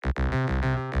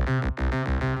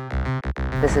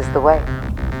This is the way.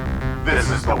 This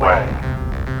is the way.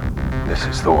 This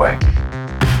is the way.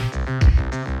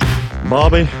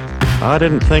 Bobby, I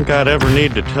didn't think I'd ever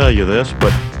need to tell you this,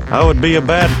 but I would be a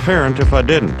bad parent if I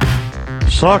didn't.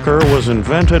 Soccer was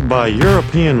invented by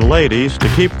European ladies to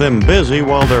keep them busy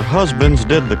while their husbands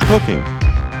did the cooking.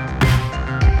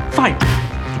 Fine.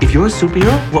 If you're a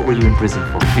superhero, what were you in prison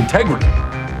for? Integrity.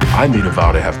 I made a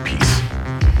vow to have peace,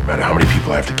 no matter how many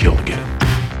people I have to kill to get it.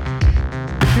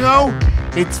 You know,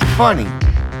 it's funny.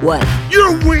 What?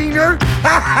 Your wiener!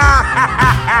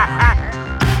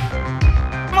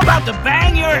 I'm about to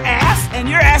bang your ass, and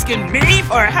you're asking me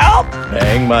for help?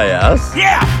 Bang my ass?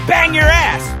 Yeah, bang your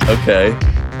ass. Okay.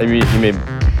 You mean,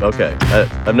 okay.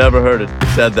 I've never heard it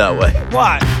said that way.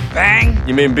 What? Bang?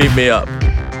 You mean beat me up?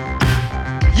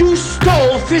 You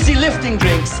stole fizzy lifting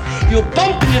drinks. You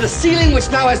bumped into the ceiling, which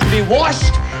now has to be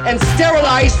washed and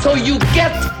sterilized, so you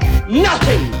get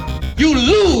nothing. You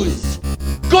lose.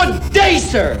 Good day,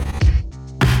 sir.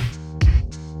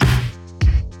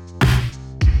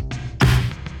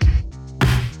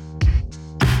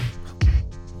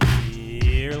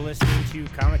 You're listening to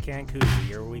Comic Can Koozie,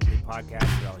 your weekly podcast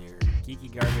for all your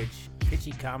geeky garbage,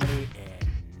 kitschy comedy,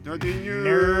 and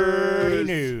nerdy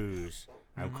news.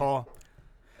 I'm Cole.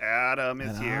 Adam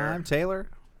is here. I'm Taylor.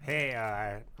 Hey,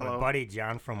 Hello. my buddy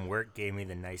John from work gave me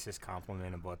the nicest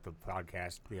compliment about the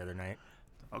podcast the other night.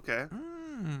 Okay.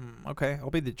 Okay, I'll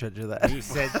be the judge of that. He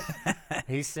said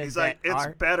He's that like, it's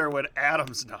our, better when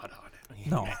Adam's not on it.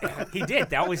 No. he did.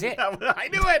 That was it. I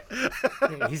knew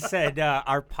it. He said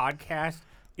our podcast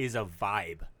is a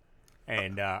vibe,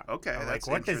 and Okay, I'm that's like,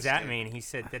 what does that interesting. mean? He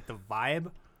said that the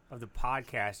vibe of the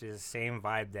podcast is the same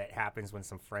vibe that happens when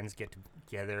some friends get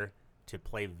together to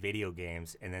play video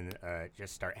games and then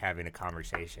just start having a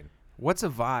conversation. What's a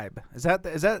vibe? Is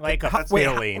that Like a wait,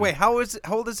 feeling. wait, how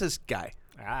old is this guy?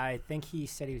 I think he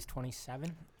said he was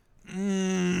 27.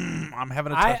 I'm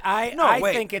having a tough. I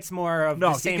think it's more of No,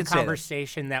 the he same can say that.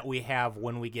 conversation that we have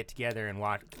when we get together and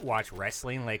watch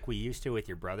wrestling like we used to with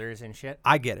your brothers and shit.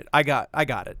 I get it. I got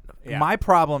it. Yeah. My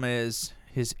problem is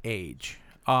his age.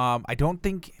 I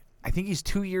think he's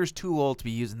 2 years too old to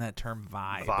be using that term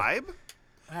vibe. Vibe?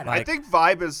 I I think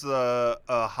vibe is a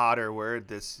hotter word.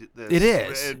 This It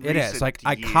is. in It is. recent Like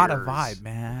I caught a years. vibe,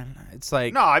 man. It's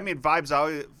like No, I mean vibe's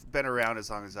always been around as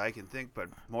long as I can think, but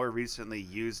more recently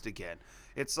used again.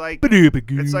 It's like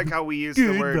how we use the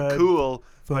Good word vibe. cool,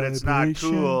 but it's not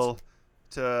Vibrations. cool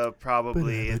to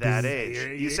probably that age.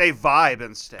 You're- You say vibe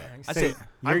instead. I say You're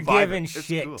I'm vibing. giving It's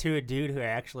shit cool. to a dude who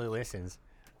actually listens.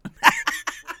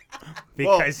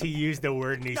 Because he used the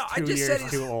word and he's No, I 2 just years said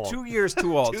he's too old. 2 years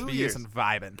too old to 2 be years. using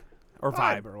vibing or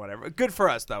Vibe. vibe or whatever. Good for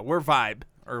us though. We're vibe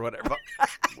or whatever.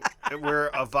 We're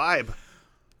a vibe.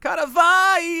 Got a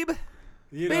vibe.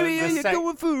 You know, Baby, the you're sec-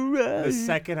 going for a ride. The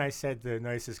second I said the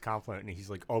nicest compliment, and he's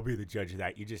like, "I'll be the judge of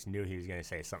that," you just knew he was gonna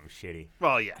say something shitty.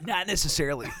 Well, yeah. Not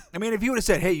necessarily. I mean, if you would have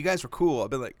said, "Hey, you guys were cool," I'd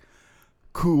be like,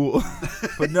 "Cool,"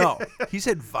 but no, he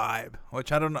said vibe,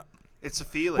 which I don't know. It's a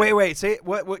feeling. Wait, say it.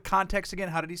 What context again?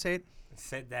 How did he say it?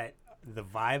 Said that the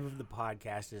vibe of the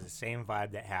podcast is the same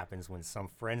vibe that happens when some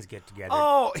friends get together.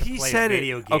 Oh, he play said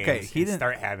video it. games Okay, he and didn't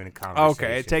start having a conversation.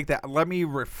 Okay, take that. Let me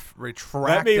retract.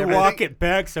 Let me everything. walk it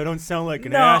back so I don't sound like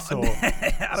an No. asshole.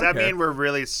 Does that mean we're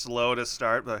really slow to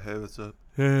start? Like, hey, what's up?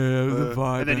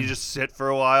 And then you just sit for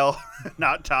a while,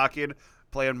 not talking,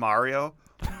 playing Mario.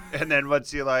 And then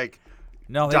once you like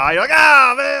no, die, you're like,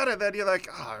 ah, man. And then you're like,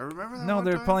 oh, I remember that. no, one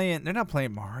they're time? playing. They're not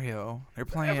playing Mario. They're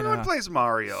playing. Everyone plays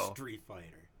Mario. Street Fighter.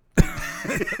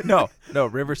 No,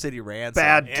 River City Ransom.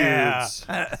 Bad Yeah. dudes.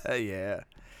 Yeah.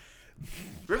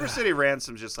 River City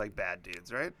Ransom's just like bad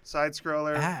dudes, right? Side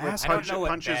scroller with I don't know what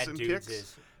punches Bad and Dudes kicks.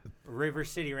 is. River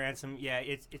City Ransom, yeah,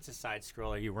 it's a side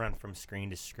scroller. You run from screen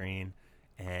to screen,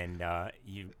 and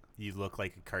you look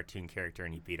like a cartoon character,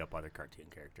 and you beat up other cartoon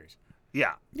characters.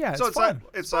 Yeah. Yeah, So it's it's fun.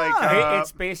 like it's like fun.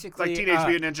 It's basically like Teenage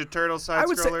Mutant Ninja Turtles side I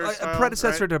would say scroller a style,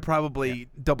 predecessor right? to probably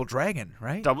Double Dragon,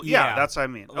 right? Yeah, that's what I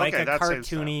mean. like okay, a that same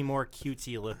style. cartoony, more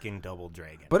cutesy looking Double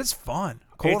Dragon. But it's fun.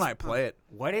 Cole and I play it.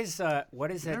 What is that?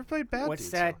 never played Bad What's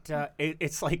Dudes, that?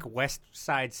 It's like West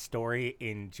Side Story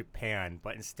in Japan,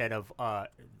 but instead of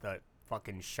the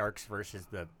fucking sharks versus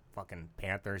the fucking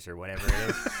panthers or whatever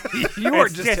it is, You were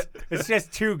it's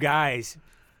just two guys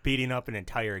beating up an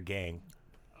entire gang.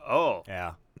 Oh,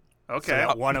 Yeah. So okay.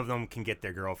 that one of them can get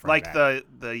their girlfriend Like back.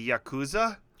 the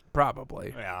Yakuza?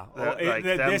 Probably. Yeah. Like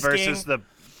them this versus gang,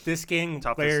 this gang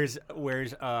toughest-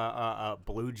 wears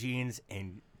blue jeans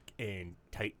and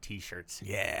tight t-shirts.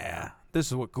 Yeah. This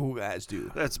is what cool guys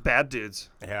do. That's bad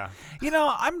dudes. Yeah. You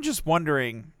know, I'm just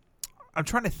wondering. I'm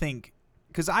trying to think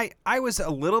because I was a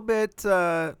little bit,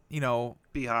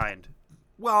 Behind.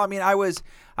 Well, I mean,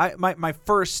 my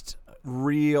first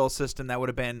real system that would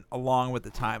have been along with the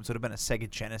times would have been a Sega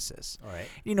Genesis. All right.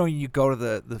 You know, you go to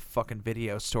the fucking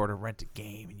video store to rent a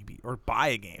game or buy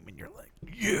a game, and you're like,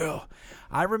 yeah.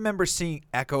 I remember seeing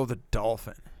Echo the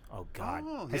Dolphin. Oh God!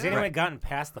 Oh, Has yeah. anyone gotten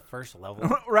past the first level?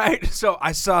 Right. So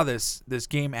I saw this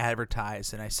game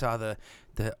advertised, and I saw the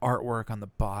artwork on the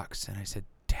box, and I said,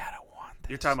 Dad, I want this.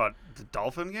 You're talking about the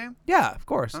Dolphin game? Yeah, of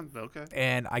course. Okay.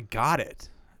 And I got it.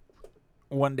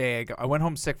 One day I went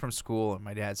home sick from school, and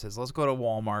my dad says, let's go to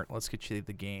Walmart. Let's get you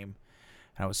the game.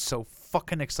 And I was so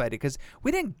fucking excited because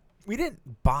we didn't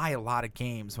buy a lot of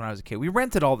games when I was a kid. We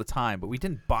rented all the time, but we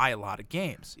didn't buy a lot of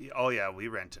games. Oh, yeah, we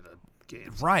rented a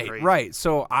game. Right.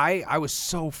 So I was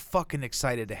so fucking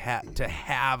excited to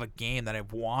have a game that I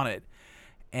wanted.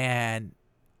 And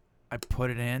I put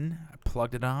it in. I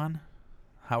plugged it on.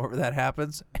 However that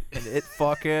happens. And it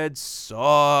fucking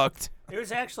sucked. It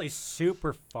was actually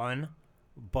super fun,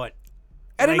 but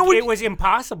I didn't know it was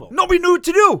impossible. Nobody knew what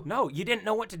to do. No, you didn't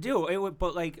know what to do. It would,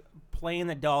 but like playing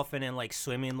the dolphin and like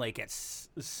swimming like at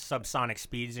subsonic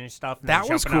speeds and stuff. And That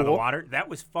then was jumping out of cool. the water. That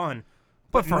was fun.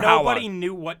 But for how nobody long?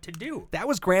 knew what to do. That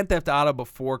was Grand Theft Auto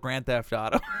before Grand Theft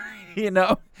Auto. You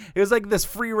know? It was like this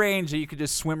free range that you could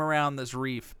just swim around this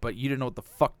reef, but you didn't know what the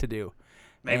fuck to do.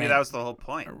 Maybe And that was the whole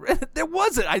point. there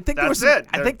wasn't. I think there was That's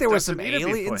some, it. I think there was Doesn't some need to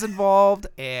be aliens point. involved,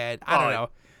 and I don't Oh, know.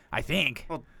 I think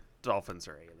Well, dolphins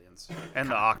are aliens. And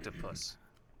the octopus.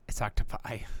 it's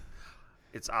octopi.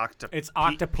 It's It's octopuses.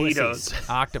 octopuses.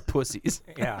 Octopussies.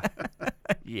 Yeah.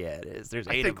 Yeah, it is. There's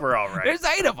I eight think of them. we're all right. There's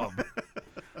 8 of them.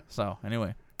 So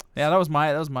anyway, yeah, that was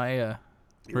my Your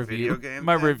review. video game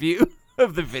My thing? review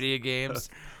of the video games.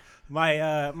 My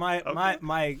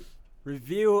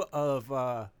review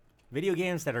of video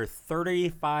games that are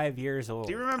 35 years old.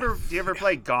 Do you ever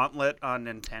play Gauntlet on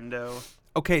Nintendo?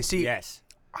 Okay, see, Yes.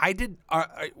 I did.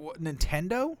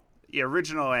 Nintendo? The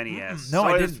original NES. No, so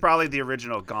I it's didn't. probably the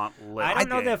original Gauntlet. I don't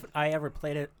know game. if I ever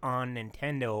played it on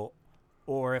Nintendo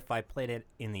or if I played it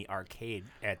in the arcade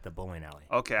at the bowling alley.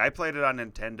 Okay, I played it on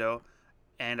Nintendo,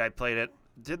 and I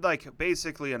did like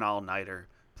basically an all-nighter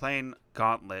playing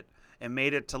Gauntlet, and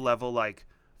made it to level like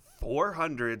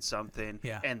 400 something.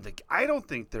 Yeah. And I don't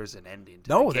think there's an ending to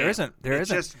No, the there game. isn't. There it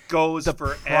isn't. just goes The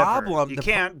forever. problem- You the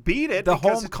can't beat it. The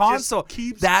because home it console just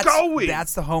keeps that's going.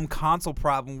 That's the home console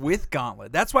problem with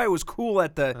Gauntlet. That's why it was cool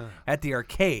at the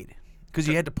arcade because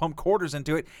you had to pump quarters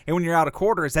into it, and when you're out of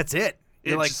quarters, that's it.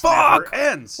 You're It like, just fuck. never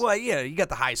ends. Well, yeah, you got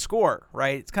the high score,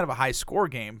 right? It's kind of a high score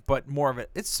game, but more of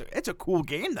it. It's a cool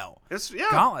game though. It's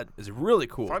Gauntlet is really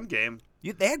cool. fun game.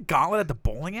 They had Gauntlet at the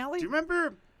bowling alley. Do you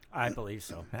remember? I believe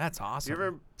so. That's Do awesome. you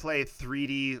ever play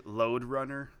 3D Load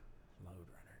Runner?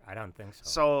 I don't think so.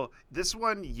 So this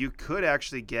one you could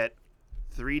actually get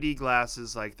 3D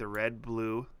glasses like the red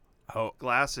blue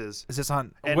glasses. Is this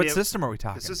on And what it- system are we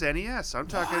talking? This is NES. I'm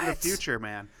talking the What? future,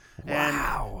 man.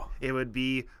 Wow. And it would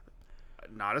be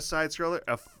not a side scroller,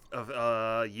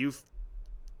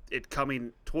 it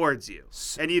coming towards you,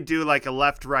 and you do like a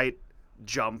left right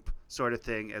jump sort of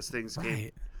thing as things came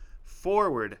Right.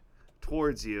 forward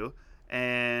towards you,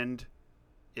 and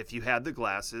if you had the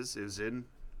glasses, it was in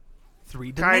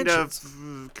 3 kind dimensions.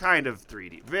 of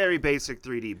 3D, very basic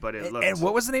 3D, but it looks. And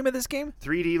what was the name of this game?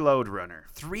 3D Load Runner?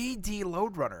 3D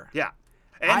Load Runner. Yeah,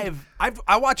 and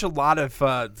I watch a lot of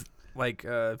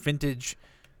vintage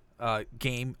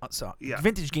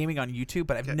vintage gaming on YouTube,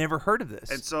 but I've never heard of this.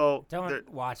 and so Don't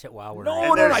watch it while we're No,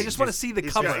 on no, air. no, I just want to see the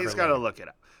cover. He's got to look it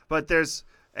up. But there's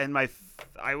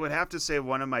I would have to say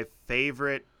one of my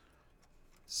favorite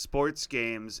sports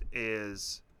games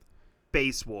is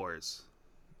Base Wars.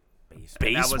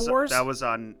 Base And Wars? That was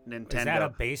on Nintendo. Is that a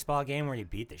baseball game where you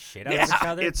beat the shit out Yeah. of each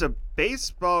other? It's a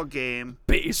baseball game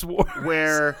Base Wars.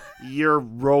 where you're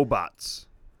robots.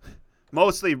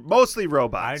 Mostly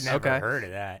robots. I've never Okay. heard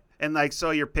of that. And like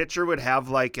so your pitcher would have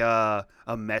like a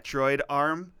Metroid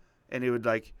arm, and it would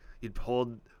like you'd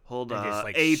hold And just,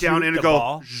 like, A down shoot and the it'd go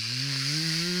ball?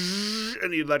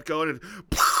 and you'd let go and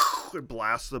it'd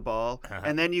blast the ball.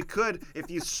 And then you could if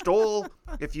you stole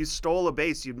a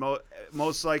base, you'd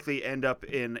most likely end up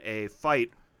in a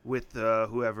fight with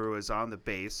whoever was on the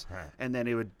base. And then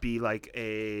it would be like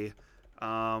a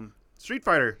Street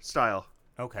Fighter style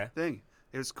Okay. thing.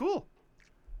 It was cool.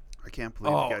 I can't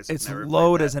believe Oh, you guys have it's never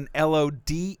load played as that. an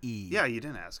LODE. Yeah, you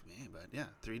didn't ask me, but yeah,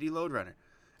 3D Load Runner.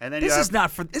 And then This you have, is not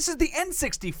for. This is the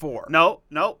N64. No.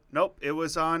 It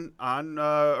was on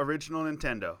original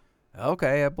Nintendo.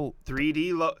 Okay,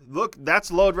 3D look,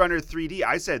 that's Load Runner 3D.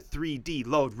 I said 3D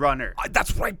Load Runner,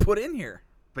 that's what I put in here.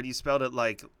 but you spelled it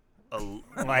like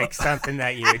Like something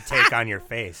that you would take on your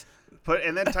face.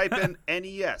 and then type in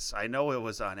NES. I know it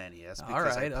was on NES because All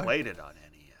right, I played it on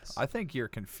NES. I think you're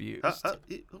confused. Uh.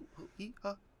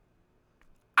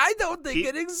 I don't think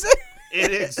it exists.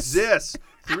 It exists.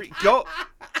 Go.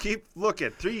 Keep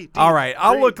looking. 3. All right,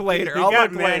 I'll look later. You I'll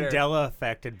got look later. Mandela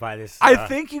affected by this. I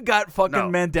think you got fucking No.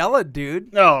 Mandela,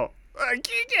 dude. No. I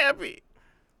can't be.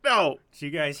 No. Did you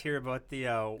guys hear about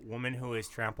the woman who was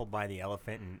trampled by the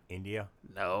elephant in India?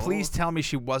 No. Please tell me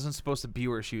she wasn't supposed to be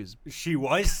where she was. She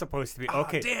was supposed to be.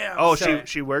 Okay. Damn. Oh, So-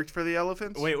 she worked for the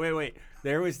elephants? Wait.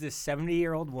 There was this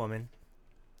 70-year-old woman.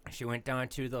 She went down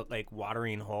to the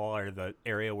watering hole or the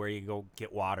area where you go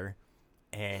get water,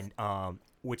 and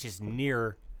which is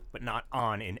near but not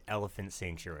on an elephant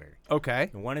sanctuary. Okay.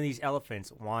 And one of these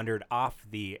elephants wandered off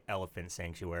the elephant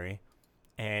sanctuary,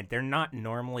 and they're not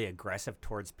normally aggressive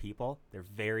towards people. They're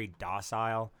very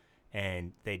docile,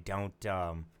 and they don't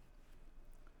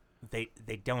they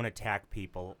don't attack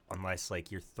people unless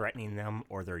you're threatening them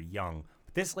or they're young.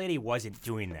 But this lady wasn't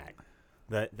doing that.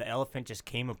 The elephant just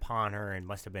came upon her and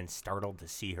must have been startled to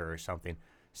see her or something,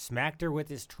 smacked her with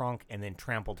his trunk, and then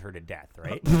trampled her to death,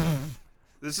 right?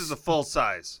 This is a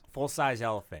full-size. Full-size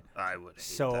elephant. I would hate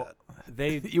So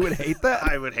that. You would hate that?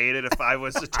 I would hate it if I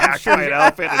was attacked by an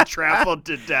elephant and trampled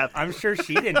to death. I'm sure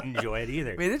she didn't enjoy it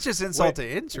either. I mean, it's just insult to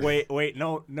injury. Wait,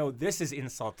 no, this is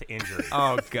insult to injury.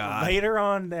 Oh, God. Later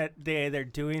on that day, they're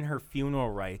doing her funeral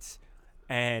rites,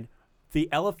 and the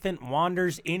elephant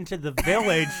wanders into the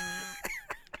village,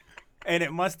 and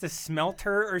it must have smelt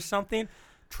her or something,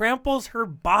 tramples her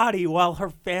body while her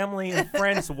family and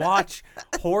friends watch,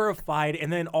 horrified,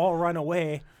 and then all run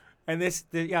away. And this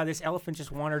elephant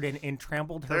just wandered in and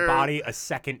trampled her body a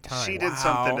second time. She did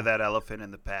something to that elephant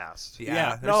in the past.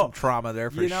 Yeah, there's some trauma there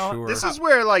for sure. This is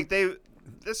where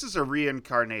this is a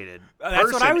reincarnated That's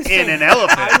person what I was in saying. an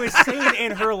elephant. I was saying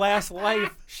in her last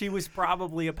life, she was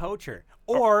probably a poacher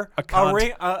or a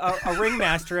cunt. a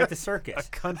ringmaster at the circus.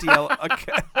 or a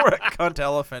cunt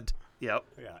elephant. Yep.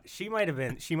 Yeah, she might have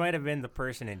been the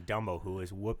person in Dumbo who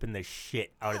was whooping the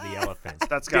shit out of the elephants.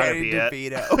 That's gotta Danny be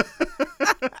it.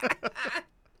 DeVito.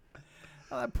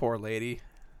 Oh, that poor lady.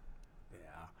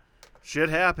 Shit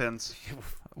happens.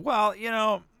 Well,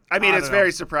 I mean, it's don't very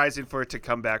know. surprising for it to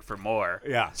come back for more.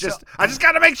 Yeah. I just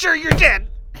gotta make sure you're dead.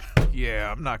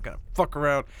 Yeah, I'm not gonna fuck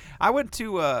around. I went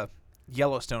to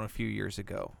Yellowstone a few years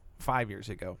ago, 5 years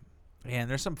ago, and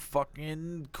there's some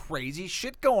fucking crazy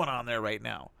shit going on there right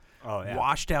now. Oh yeah.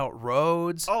 Washed out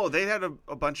roads. Oh, they had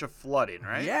a bunch of flooding,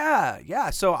 right? Yeah.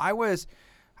 So I was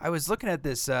looking at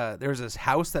this. There was this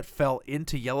house that fell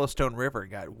into Yellowstone River,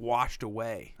 got washed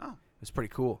away. Oh, it was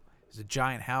pretty cool. It's a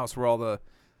giant house where all the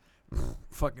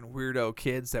fucking weirdo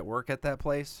kids that work at that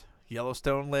place,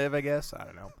 Yellowstone, live. I guess I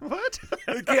don't know. What?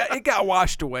 it got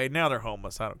washed away. Now they're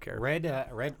homeless. I don't care.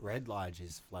 Red Lodge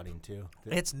is flooding too.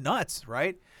 It's nuts,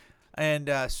 right?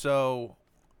 And so,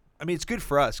 I mean, it's good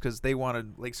for us because they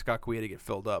wanted Lake Skakawea to get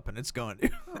filled up, and it's going to,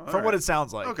 from what it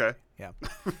sounds like. Okay. Yeah.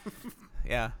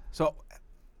 Yeah. So,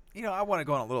 I want to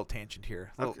go on a little tangent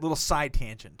here, little side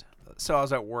tangent. So I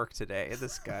was at work today.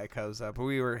 This guy comes up.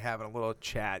 We were having a little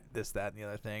chat, this, that, and the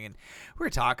other thing, and we were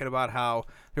talking about how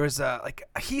there was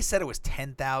he said it was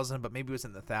 10,000, but maybe it was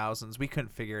in the thousands. We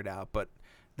couldn't figure it out, but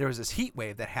there was this heat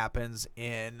wave that happens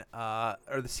in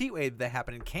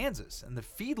Kansas, and the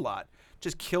feedlot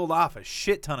just killed off a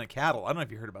shit ton of cattle. I don't know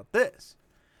if you heard about this.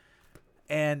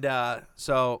 And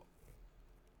so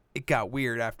it got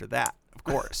weird after that, of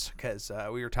course, because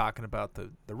we were talking about the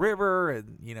river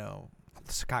and,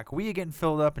 Skakawea getting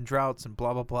filled up in droughts and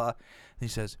blah, blah, blah. And he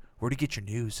says, "Where do you get your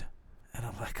news?" And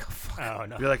I'm like, "Oh, fuck." Oh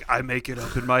no. You're like, I make it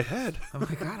up in my head. I'm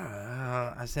like,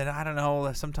 I said, "I don't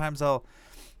know. Sometimes I'll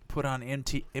put on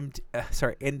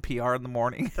NPR in the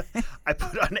morning." I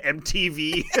put on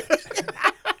MTV.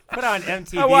 Put on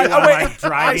MTV I while I'm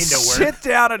driving I to work. sit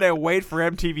down and I wait for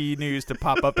MTV News to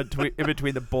pop up in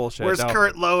between the bullshit. Where's No.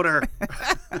 Kurt Loder?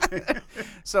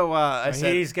 So I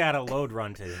said, He's got a load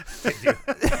run to do.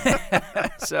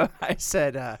 so I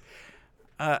said,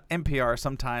 NPR.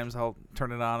 Sometimes I'll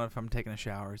turn it on if I'm taking a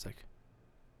shower. He's like,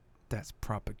 "That's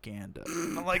propaganda."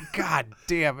 I'm like, "God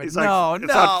damn it! He's no, like, no,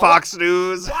 it's on Fox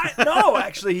News. What? No,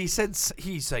 actually,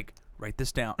 he's like, "Write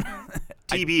this down."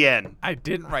 TBN. I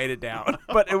didn't write it down,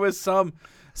 but it was some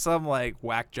like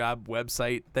whack job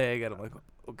website thing, and I'm like,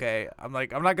 okay. I'm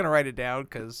like, I'm not gonna write it down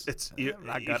because You I'm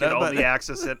not you gonna. can only but-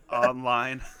 access it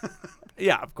online.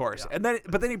 yeah, of course. And then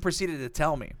he proceeded to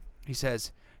tell me. He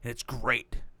says, and it's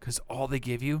great because all they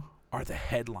give you are the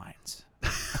headlines.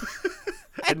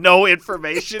 And no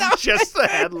information, just the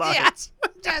headlines.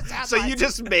 So you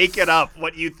just make it up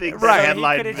what you think the Right.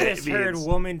 headline He could have just heard means.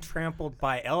 "woman trampled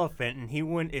by elephant," and he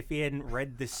wouldn't. If he hadn't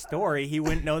read the story, he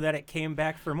wouldn't know that it came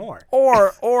back for more.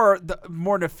 Or the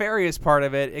more nefarious part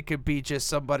of it, it could be just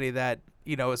somebody that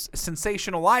is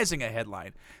sensationalizing a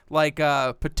headline, like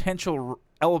potential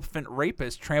elephant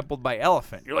rapist trampled by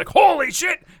elephant. You're like, holy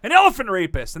shit, an elephant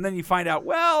rapist, and then you find out,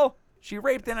 well, she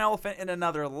raped an elephant in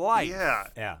another life.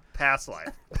 Yeah. Past life.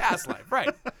 Past life,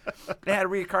 right? They had a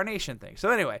reincarnation thing. So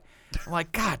anyway, I'm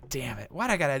like, God damn it,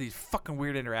 why'd I gotta have these fucking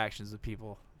weird interactions with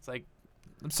people? It's like,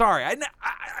 I'm sorry,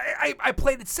 I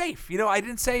played it safe. I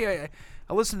didn't say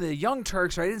I listened to the Young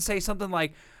Turks, or I didn't say something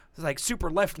like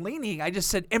super left leaning. I just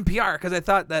said NPR because I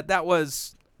thought that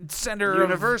was center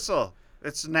Universal.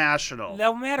 It's national.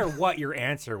 No matter what your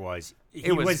answer was,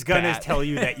 he was was gonna bad. tell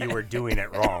you that you were doing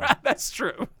it wrong. That's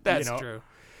true. That's know? true.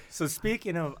 So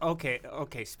speaking of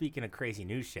speaking of crazy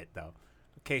news shit though.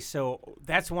 Okay, so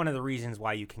that's one of the reasons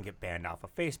why you can get banned off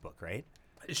of Facebook, right?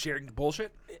 Sharing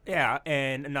bullshit. Yeah,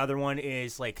 and another one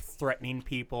is like threatening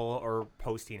people or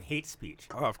posting hate speech.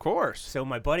 Oh, of course. So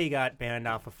my buddy got banned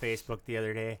off of Facebook the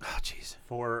other day Oh, jeez.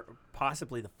 for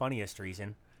possibly the funniest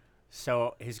reason.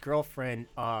 So his girlfriend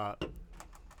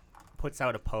puts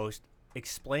out a post,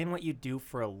 explain what you do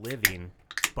for a living,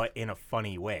 but in a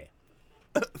funny way.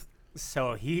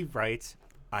 So he writes,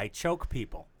 I choke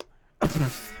people.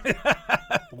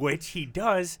 Which he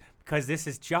does because this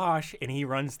is Josh and he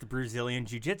runs the Brazilian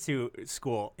Jiu-Jitsu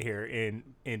school here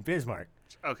in Bismarck.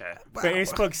 Okay.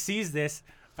 Facebook sees this.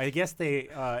 I guess they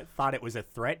thought it was a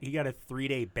threat. He got a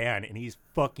 3-day ban, and he's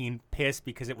fucking pissed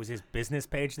because it was his business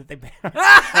page that they banned.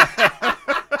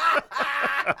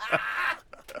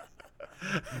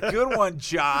 Good one,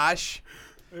 Josh.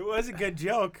 It was a good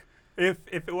joke. If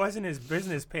it wasn't his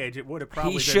business page, it would have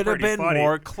probably He been should have pretty been funny.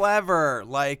 more clever.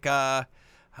 Like, I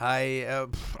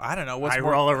don't know. What's I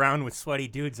more? roll around with sweaty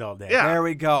dudes all day. Yeah. There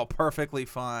we go. Perfectly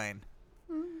fine.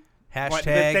 Hashtag But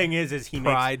the thing is he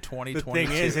Pride makes, 2022. The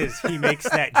thing is he makes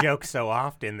that joke so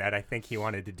often that I think he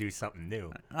wanted to do something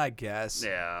new. I guess.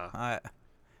 Yeah.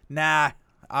 Nah.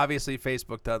 Obviously,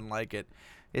 Facebook doesn't like it.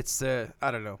 It's I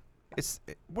don't know.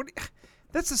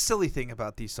 That's the silly thing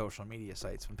about these social media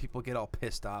sites when people get all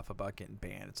pissed off about getting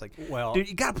banned. It's like, Well- dude,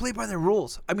 you gotta play by their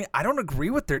rules. I mean, I don't agree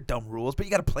with their dumb rules, but you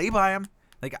gotta play by them.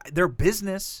 Like, their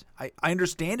business. I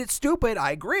understand it's stupid.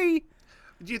 I agree.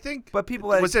 Do you think? But people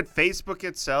that- was it Facebook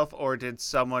itself, or did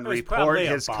someone It was report probably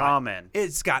a his bot. comment?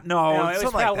 It's got No, it was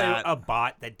something like probably that. a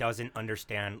bot that doesn't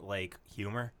understand like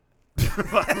humor. You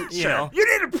Sure. know?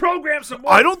 You need to program some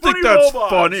more. I don't think funny that's robots.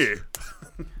 funny.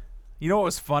 You know what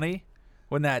was funny?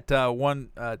 When that the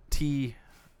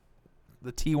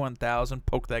T1000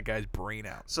 poked that guy's brain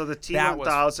out. So the That was-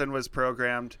 T1000 was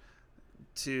programmed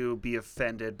to be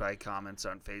offended by comments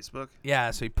on Facebook.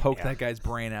 Yeah, so he poked Yeah. that guy's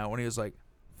brain out when he was like,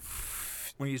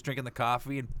 when he was drinking the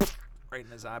coffee and right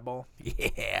in his eyeball.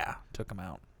 Yeah, took him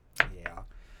out. Yeah.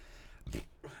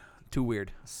 Too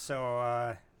weird.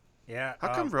 So yeah.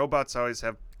 How come robots always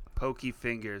have pokey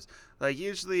fingers? Like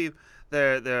usually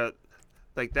they're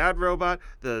like that robot.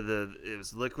 It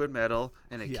was liquid metal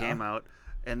and it came out.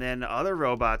 And then other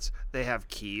robots, they have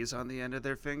keys on the end of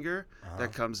their finger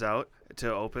that comes out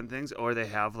to open things, or they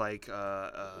have like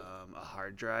a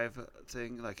hard drive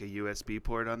thing, like a USB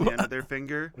port on the end of their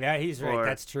finger. Yeah, he's right. Or-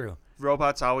 That's true.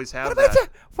 Robots always have What about that.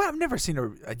 Well, I've never seen a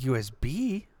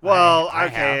USB. Well, I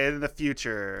okay, have. in the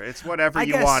future, it's whatever I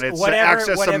you guess want. It's to Whatever-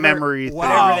 access whatever- a memory thing.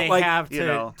 Whatever Oh, they like, have you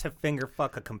know. to finger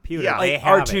fuck a computer. Yeah. they Like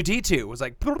have it. R2D2 was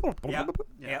like.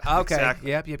 Yeah. Okay.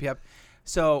 Exactly. Yep.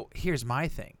 So here's my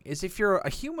thing: is if you're a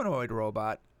humanoid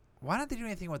robot, why don't they do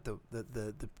anything with the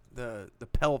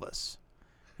pelvis?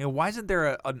 Why isn't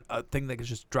there a thing that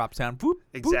just drops down? Boop, boop?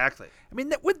 Exactly. I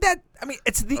mean,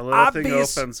 it's the A little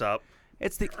obvious. thing opens up.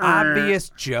 It's the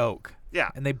obvious joke. Yeah.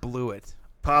 And they blew it.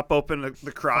 Pop open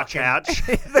the crotch hatch.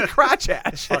 The crotch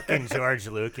hatch. Fucking George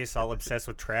Lucas, all obsessed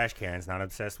with trash cans, not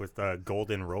obsessed with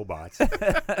golden robots.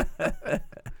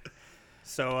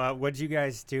 So, what'd you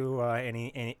guys do?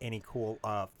 Any cool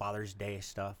Father's Day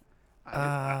stuff?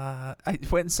 I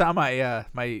went and saw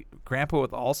my grandpa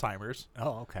with Alzheimer's.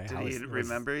 Oh, okay. Did he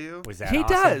remember you? Was that He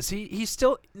awesome? does. He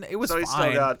still. It was So he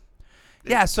fine. still got.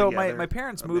 Yeah, it so together my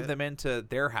parents a moved bit? them into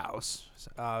their house.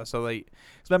 So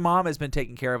my mom has been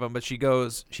taking care of them, but she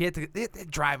had to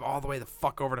drive all the way the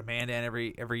fuck over to Mandan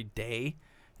every day.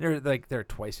 They're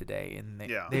twice a day, and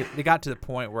they got to the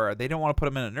point where they don't want to put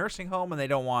them in a nursing home, and they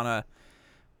don't want to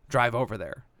drive over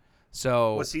there.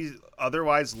 So Was he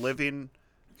otherwise living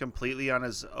completely on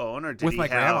his own, or did with he my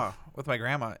have? grandma, with my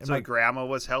grandma, and So my grandma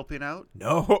was helping out.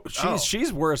 no, she's Oh.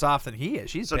 she's worse off than he is.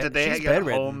 She's So did they she's get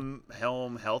bedridden.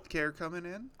 home health care coming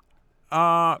in?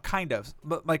 Kind of.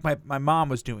 But like my mom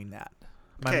was doing that.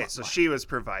 Okay, so she was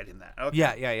providing that.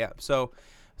 Okay. Yeah. So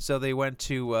they went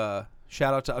to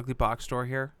shout out to Ugly Box Store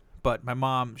here. But my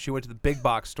mom, she went to the big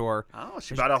box store. Oh,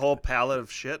 she bought a whole pallet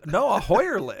of shit. No, a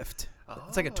Hoyer lift.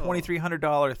 It's like a Oh.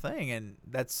 $2,300 thing, and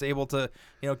that's able to,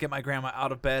 get my grandma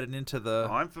out of bed and into the.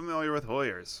 Oh, I'm familiar with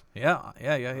Hoyers. Yeah.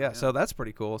 So that's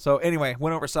pretty cool. So anyway,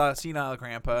 went over, saw Senile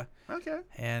Grandpa, Okay.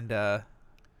 and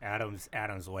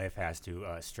Adam's wife has to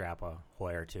strap a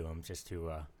Hoyer to him just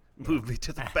to. Move me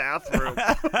to the bathroom.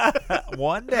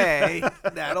 one day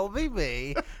that'll be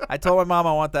me. I told my mom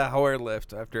I want that Hoyer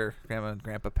lift after Grandma and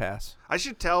Grandpa pass. I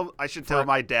should tell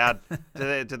my dad.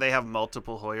 Do they have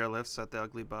multiple Hoyer lifts at the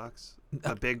Ugly Box?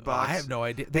 The big box? I have no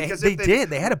idea. They Because they if they- did.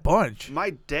 They had a bunch. My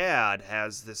dad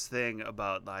has this thing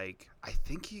about I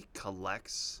think he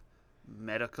collects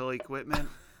medical equipment.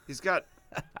 He's got.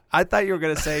 I thought you were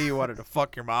gonna say you wanted to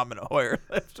fuck your mom in a Hoyer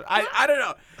lift. I don't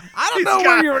know. I don't He's know where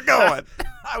got- you were going.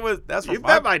 That's what You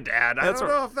bet my dad. I that's don't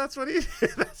what- know if that's what he.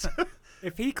 That's,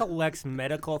 If he collects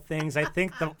medical things, I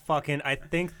think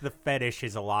the fetish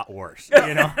is a lot worse.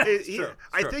 You know.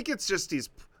 I think it's just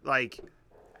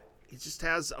he just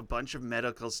has a bunch of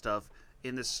medical stuff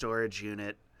in the storage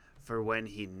unit for when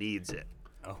he needs it.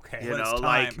 Okay. You When it's know,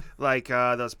 time. like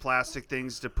those plastic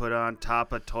things to put on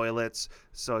top of toilets,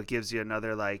 so it gives you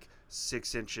another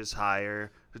 6 inches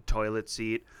higher toilet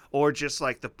seat, or just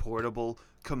like the portable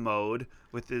commode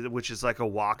which is like a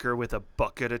walker with a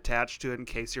bucket attached to it in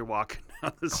case you're walking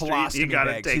down the street. And you Colostomy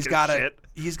gotta bags. take He's shit.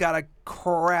 He's got a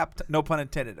crap, no pun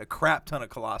intended, a crap ton of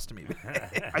colostomy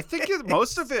bags. I think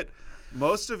most of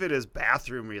it is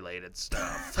bathroom related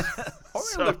stuff.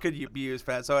 Hoyer lift could be used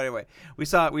fast. So anyway, we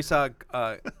saw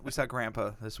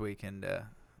Grandpa this week and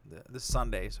this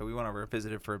Sunday. So we went over and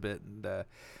visited for a bit, and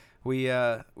we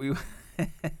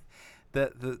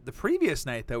the previous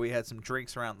night though we had some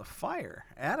drinks around the fire.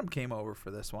 Adam came over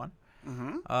for this one,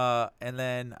 and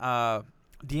then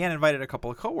Deanne invited a couple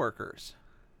of coworkers,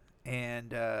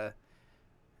 and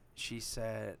she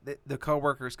said the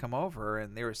coworkers come over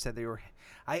and they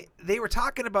were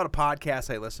talking about a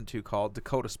podcast I listened to called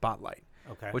Dakota Spotlight,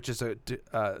 which is a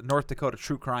North Dakota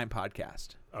true crime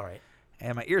podcast. All right.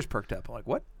 And my ears perked up. I'm like,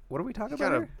 what are we talking You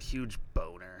about got here? a huge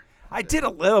boner. I did a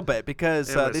little bit because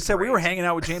It was they said we were great. hanging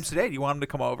out with James today. Do you want him to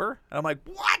come over? And I'm like,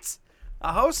 what?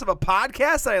 A host of a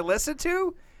podcast that I listen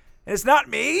to? And it's not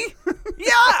me?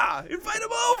 Yeah, invite him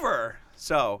over.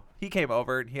 So he came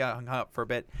over and he hung out for a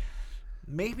bit.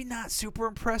 Maybe not super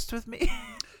impressed with me.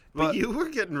 But you were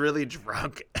getting really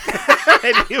drunk,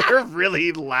 and you were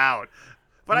really loud.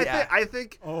 But Yeah. I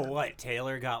think Oh, what?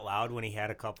 Taylor got loud when he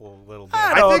had a couple of little bit.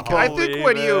 I I don't think I think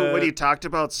when believe he it. talked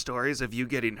about stories of you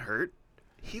getting hurt,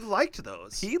 he liked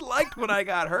those. He liked when I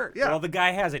got hurt. Yeah. Well, the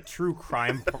guy has a true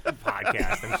crime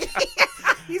podcast.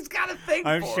 He's got a thing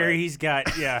I'm for sure it. he's got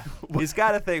He's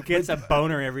got a thing. gets a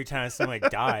boner every time somebody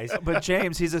dies. But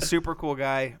James, he's a super cool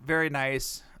guy. Very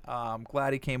nice.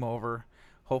 Glad he came over.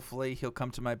 Hopefully he'll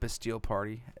come to my Bastille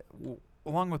party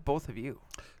along with both of you.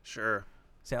 Sure,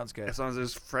 Sounds good. as long as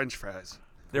there's French fries.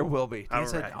 There will be. He All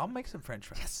said, right. I'll make some French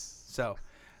fries. Yes. So,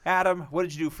 Adam, what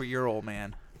did you do for your old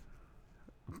man?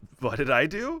 What did I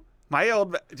do? My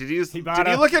old did you bought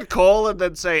a- look at Cole and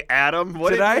then say Adam?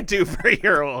 What Did did I? you do for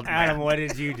your old Adam, man? what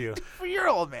did you do? For your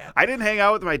old man. I didn't hang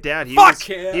out with my dad. Fuck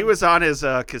him. He was on his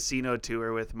casino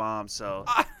tour with mom, so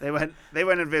they went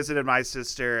and visited my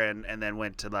sister and then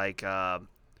went to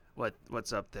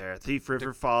what's up there? Thief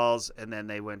River Falls, and then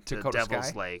they went to Dakota Devil's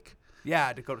Sky? Lake.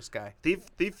 Yeah, Dakota Sky.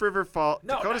 Thief River Falls.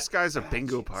 No, Dakota not- Sky's a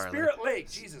bingo parlor. Spirit Lake.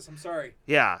 Jesus, I'm sorry.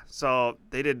 Yeah, so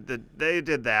they did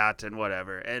that and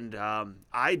whatever, and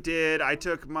I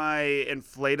took my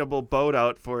inflatable boat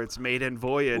out for its maiden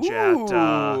voyage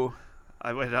Ooh.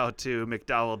 I went out to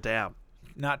McDowell Dam.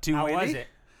 Not too How windy. was it?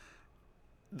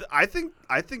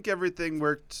 I think everything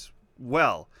worked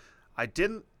well. I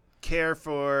didn't care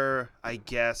for, I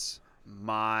guess,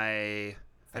 I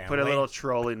put a Family? little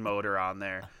trolling motor on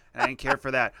there. And I didn't care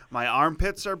for that. My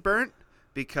armpits are burnt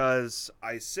because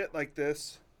I sit like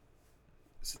this.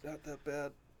 Is it not that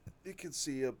bad? You can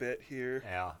see a bit here.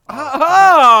 Yeah.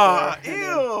 Ah, and then-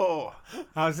 ew.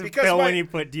 How's it Because feel my- when you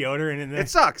put deodorant in there? It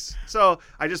sucks. So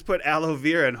I just put aloe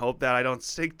vera and hope that I don't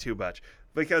stink too much.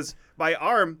 Because my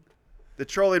arm, the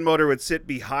trolling motor would sit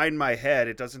behind my head.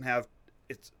 It doesn't have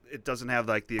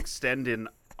like the extended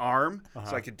arm,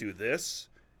 so I could do this.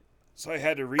 So I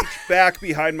had to reach back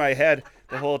behind my head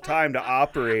the whole time to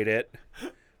operate it.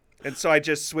 And so I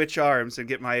just switch arms and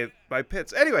get my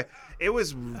pits. Anyway, it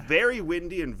was very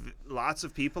windy and lots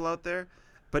of people out there,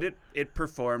 but it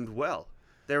performed well.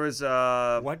 There was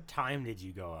What time did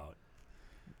you go out?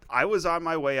 I was on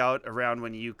my way out around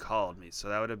when you called me, so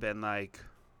that would have been like.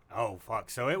 Oh fuck!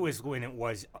 So it was when it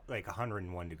was like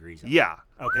 101 degrees. Yeah.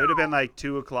 Okay. It would have been like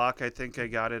 2:00. I think I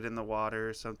got it in the water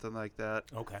or something like that.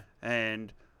 Okay.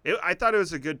 And I thought it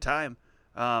was a good time.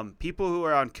 People who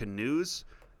are on canoes,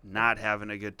 not having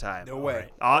a good time. No way.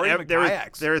 All- Or even there,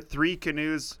 kayaks. there are 3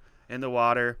 canoes in the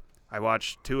water. I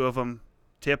watched 2 of them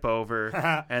tip over,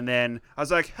 and then I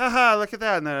was like, haha, look at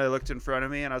that. And then I looked in front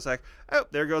of me, and I was like, oh,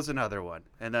 there goes another one.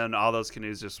 And then all those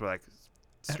canoes just were like,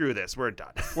 screw this, we're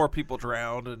done. 4 people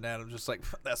drowned, and then I'm just like,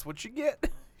 that's what you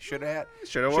get. Should have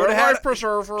Should have worn a life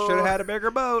preserver. Should have had a bigger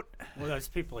boat. Well, those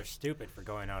people are stupid for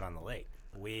going out on the lake.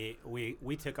 We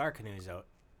took our canoes out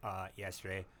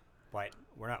yesterday, but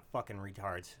we're not fucking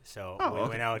retards. So we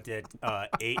went out at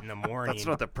 8 in the morning. That's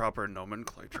not the proper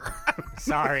nomenclature.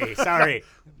 Sorry,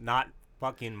 not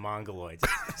fucking mongoloids.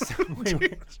 So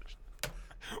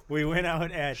we went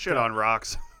out at Shit on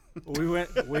rocks.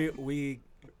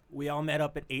 We all met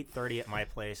up at 8:30 at my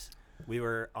place. We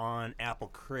were on Apple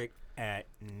Creek at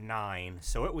 9,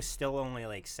 so it was still only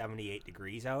like 78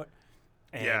 degrees out.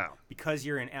 And Yeah. because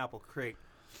you're in Apple Creek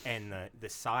and the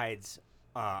sides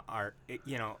are,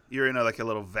 You're in a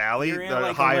little valley, you're in the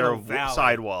like a higher little valley.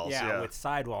 sidewalls. Yeah, Yeah. with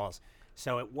sidewalls.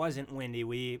 So it wasn't windy.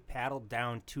 We paddled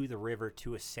down to the river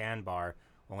to a sandbar.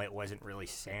 Well, it wasn't really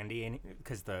sandy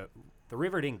because the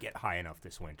river didn't get high enough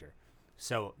this winter.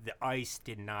 So the ice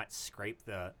did not scrape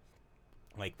the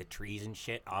trees and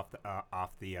shit off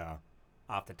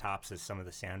the tops of some of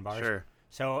the sandbars. Sure.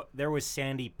 So there was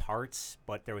sandy parts,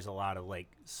 but there was a lot of like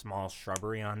small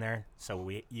shrubbery on there. So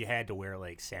you had to wear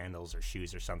like sandals or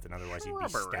shoes or something, otherwise you'd be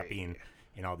stepping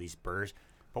in all these burrs.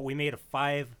 But we made a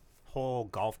 5-hole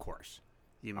golf course.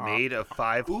 You made a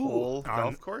 5-hole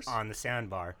golf course? On the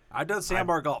sandbar. I've done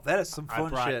sandbar golf. That is some I fun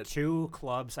brought shit. 2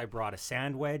 clubs. I brought a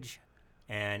sand wedge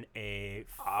and a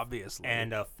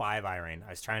 5-iron. I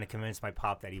was trying to convince my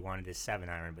pop that he wanted a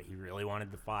 7-iron, but he really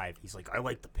wanted the 5. He's like, I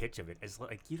like the pitch of it. It's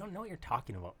like, you don't know what you're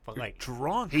talking about, but like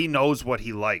drunk. He knows what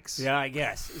he likes. Yeah, I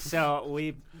guess. So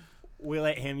we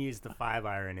let him use the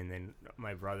 5-iron, and then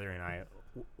my brother and I,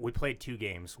 we played 2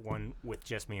 games, one with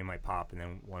just me and my pop, and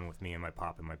then one with me and my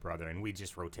pop and my brother, and we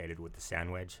just rotated with the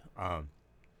sand wedge.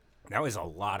 That was a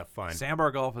lot of fun.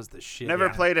 Sandbar golf is the shit. Never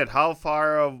played it. How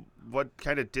far of what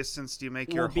kind of distance do you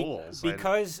make your holes?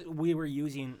 Because we were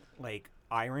using like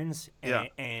irons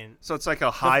and so it's like a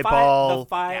high ball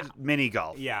five mini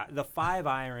golf. Yeah, the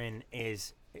 5-iron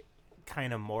is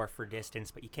kind of more for distance,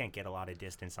 but you can't get a lot of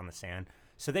distance on the sand.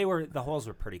 So the holes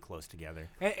were pretty close together.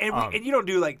 And you don't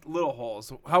do like little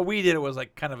holes. How we did it was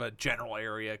like kind of a general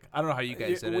area. I don't know how you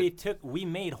guys did it. We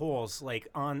made holes like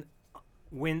on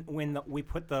when we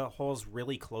put the holes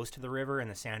really close to the river and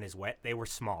the sand is wet. They were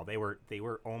small. They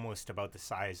were almost about the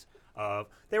size of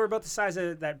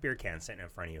that beer can sitting in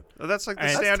front of you. Well, that's like the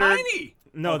That's standard. tiny.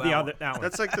 No, that one.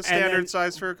 That's like the standard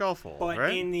size for a golf hole, But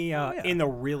right? in the in the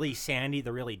really sandy,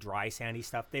 the really dry sandy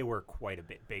stuff, they were quite a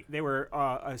bit big. They were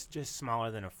just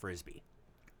smaller than a frisbee.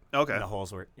 Okay. And the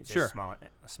holes were just smaller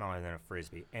than a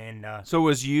frisbee. And So it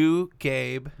was you,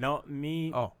 Gabe? no,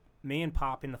 me Oh, and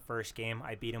Pop in the first game,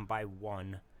 I beat him by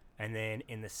 1, and then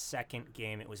in the second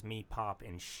game, it was me, Pop,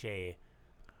 and Shay.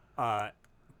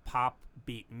 Pop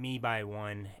beat me by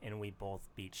 1, and we both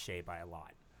beat Shay by a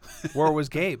lot. where was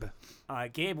Gabe?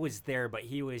 Gabe was there, but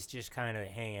he was just kind of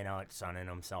hanging out, sunning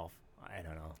himself. I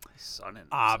don't know. Sunning.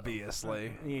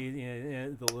 Obviously.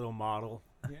 The little model.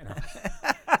 You know.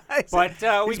 But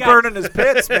He's burning his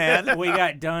pits, man. We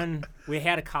got done. We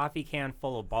had a coffee can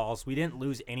full of balls. We didn't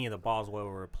lose any of the balls while we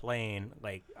were playing.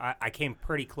 Like I came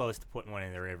pretty close to putting one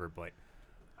in the river, but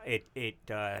it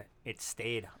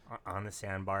stayed on the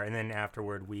sandbar. And then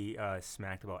afterward, we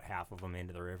smacked about half of them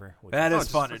into the river. That is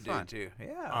just fun for to fun. do too.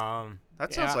 Yeah.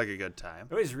 That sounds like a good time.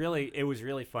 It was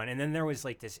really fun. And then there was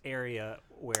like this area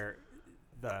where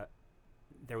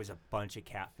there was a bunch of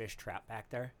catfish trapped back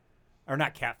there. Or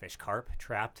not catfish, carp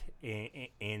trapped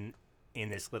in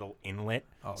this little inlet.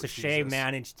 Oh, so Shay Jesus.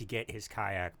 managed to get his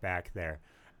kayak back there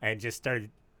and just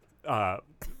started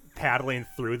paddling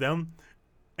through them.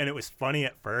 And it was funny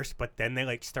at first, but then they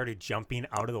like started jumping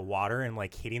out of the water and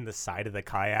like hitting the side of the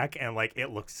kayak, and like it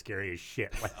looked scary as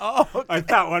shit. Like, Okay. I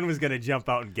thought one was gonna jump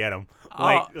out and get him.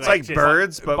 It's like just-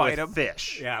 birds, but bite with 'em.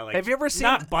 fish. Yeah, like Have you ever seen-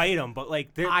 not bite them, but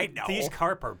like I know. these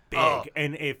carp are big, Oh.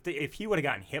 and if he would have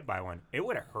gotten hit by one, it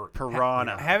would have hurt.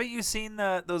 Piranha. Haven't you seen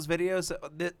those videos?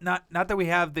 Not that we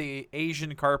have the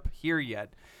Asian carp here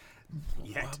yet,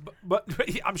 Yet. but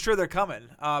I'm sure they're coming.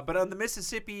 But on the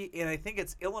Mississippi, and I think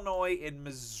it's Illinois and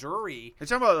Missouri. You're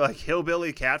talking about like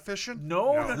hillbilly catfishing?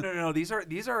 No. These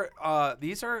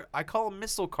are I call them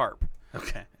missile carp.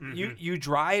 Okay. You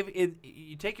drive in.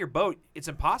 You take your boat. It's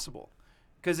impossible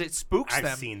because it spooks I've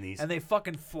them. seen these. and they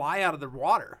fucking fly out of the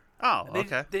water. Oh, They,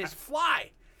 okay. They just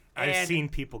fly. I've And- seen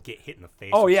people get hit in the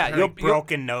face. Oh, with yeah, like, you'll-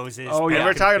 broken noses. Oh, yeah. And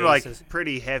we're broken talking like faces.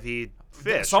 pretty heavy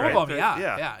fish. Some right? of them, yeah.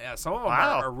 Yeah. Some of them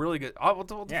Wow. are really good.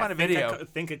 We'll Yeah, find a think video.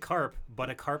 think a carp, but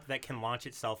a carp that can launch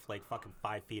itself like fucking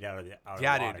 5 feet out of the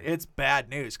Yeah, water. dude, it's bad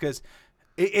news because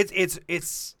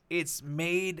it's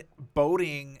made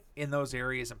boating in those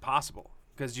areas impossible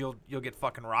because you'll get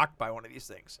fucking rocked by one of these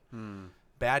things.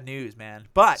 Bad news, man.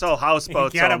 But So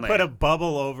houseboats you gotta only. put a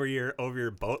bubble over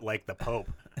your boat like the Pope.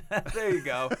 there you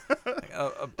go.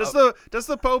 Does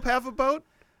the Pope have a boat?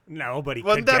 No, but he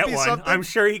Wouldn't could that get be one. something? I'm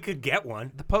sure he could get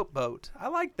one. The Pope boat. I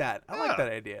like that. I like Yeah.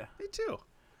 that idea. Me too.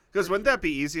 Because wouldn't that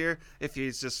be easier if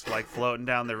he's just like floating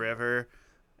down the river,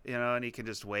 and he can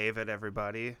just wave at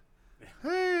everybody?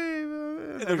 Hey,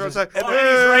 everyone's like, Oh, and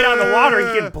he's right on the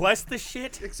water. He can bless the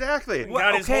shit. Exactly.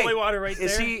 Got his holy water right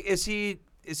Is there.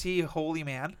 Is he a holy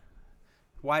man?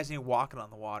 Why isn't he walking on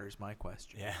the water? Is my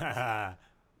question. Yeah.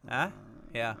 Huh?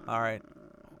 Yeah. All right.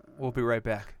 We'll be right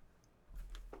back.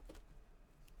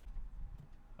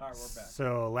 All right, we're back.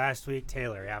 So last week,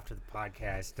 Taylor, after the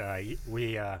podcast,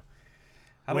 we don't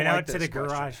went like out to the this question.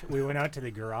 garage. We went out to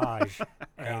the garage,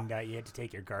 and you had to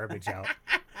take your garbage out.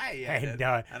 And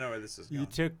I know where this is you going.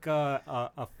 took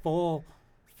a full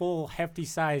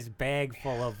hefty-sized bag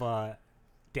full of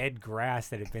dead grass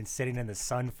that had been sitting in the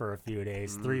sun for a few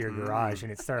days through your garage,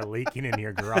 and it started leaking into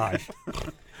your garage.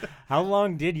 How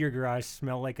long did your garage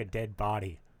smell like a dead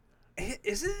body?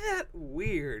 Isn't that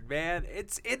weird, man?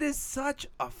 It is such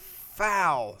a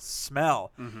foul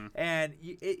smell, and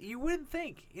you wouldn't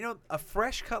think. A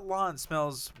fresh cut lawn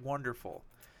smells wonderful.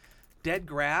 Dead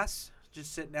grass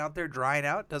just sitting out there drying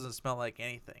out doesn't smell like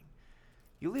anything.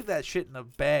 You leave that shit in a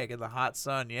bag in the hot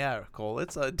sun, yeah, Cole,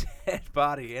 it's a dead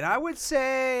body, and I would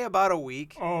say about a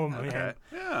week. Oh man!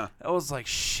 Yeah. I was like,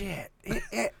 shit.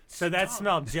 So that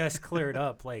smell just cleared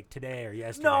up like today or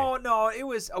yesterday. No, it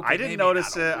was okay. I didn't maybe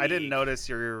notice not a it. I didn't week. notice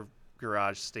your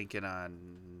garage stinking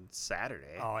on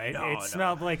Saturday. Oh, it No.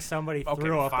 smelled like somebody Okay,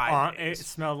 threw up 5 on. It days.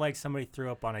 smelled like somebody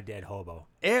threw up on a dead hobo.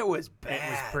 It was It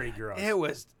bad. was pretty gross. It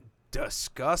was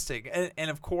disgusting, and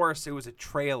of course, it was a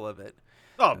trail of it.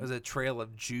 Oh, It was a trail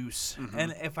of juice.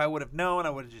 And if I would have known, I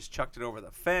would have just chucked it over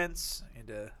the fence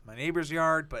into my neighbor's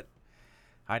yard. But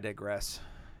I digress.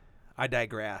 Get it,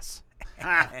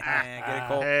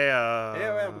 Cole? hey,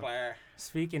 Yeah, Blair.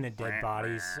 Speaking of dead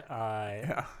bodies,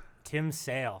 Tim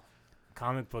Sale,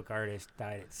 comic book artist,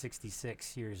 died at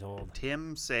 66 years old.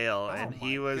 Tim Sale, and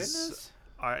he was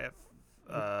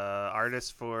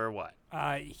artist for what?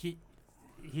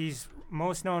 He's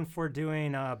most known for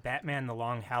doing Batman: The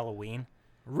Long Halloween.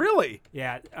 Really?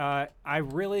 Yeah, I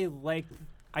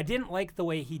didn't like the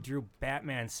way he drew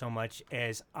Batman so much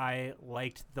as I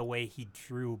liked the way he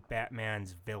drew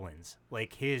Batman's villains.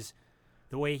 Like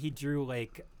the way he drew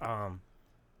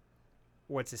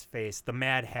what's his face? The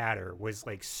Mad Hatter was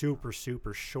like super,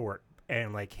 super short,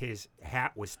 and like his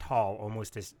hat was tall,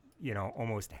 almost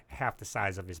half the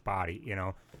size of his body,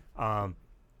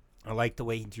 I liked the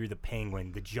way he drew the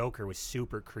Penguin. The Joker was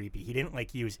super creepy. He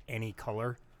didn't use any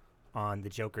color on the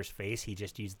Joker's face. He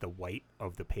just used the white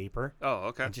of the paper. Oh,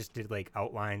 okay. And just did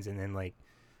outlines, and then like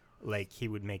he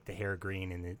would make the hair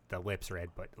green and the lips red,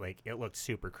 but it looked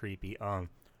super creepy.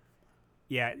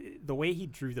 Yeah, the way he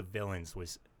drew the villains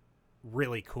was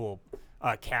really cool.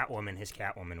 His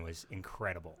Catwoman was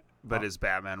incredible. But his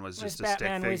Batman was his just a stick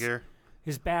Batman was- figure.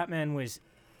 His Batman was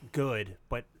good,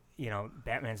 but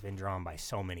Batman's been drawn by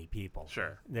so many people.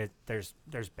 Sure. There's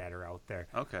better out there.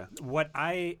 Okay.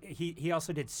 He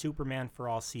also did Superman for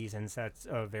All Seasons. That's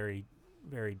a very,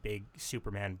 very big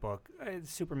Superman book.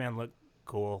 Superman looked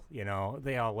cool,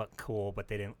 They all look cool, but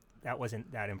that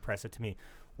wasn't that impressive to me.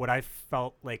 What I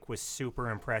felt like was super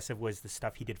impressive was the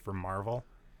stuff he did for Marvel.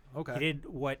 Okay. He did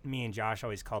what me and Josh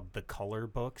always called the color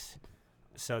books.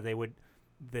 So they would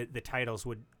the titles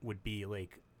would be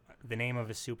the name of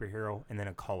a superhero and then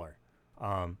a color.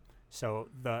 So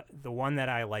the one that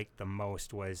I liked the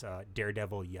most was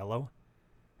Daredevil Yellow,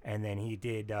 and then he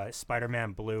did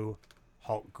Spider-Man Blue,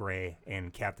 Hulk Gray,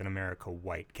 and Captain America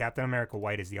White. Captain America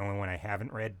White is the only one I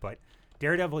haven't read, but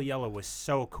Daredevil Yellow was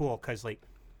so cool because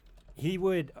he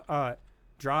would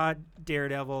draw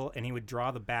Daredevil and he would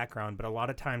draw the background, but a lot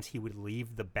of times he would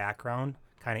leave the background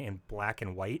kind of in black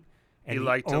and white. And He the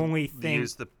liked only to thing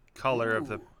use the color of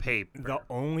the paper. the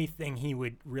only thing he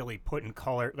would really put in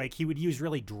color, he would use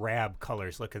really drab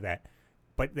colors. Look at that.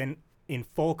 But then in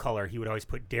full color, he would always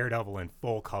put Daredevil in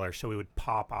full color, so he would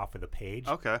pop off of the page.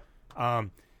 Okay.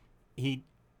 He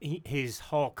his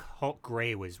Hulk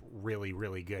Gray was really,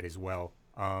 really good as well.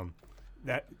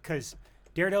 That because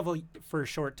Daredevil for a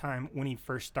short time when he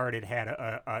first started had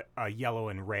a yellow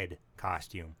and red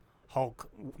costume. Hulk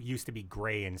used to be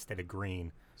gray instead of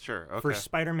green. Sure. Okay. For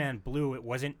Spider-Man Blue, it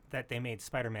wasn't that they made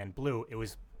Spider-Man blue. It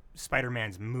was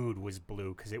Spider-Man's mood was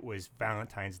blue because it was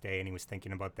Valentine's Day and he was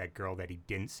thinking about that girl that he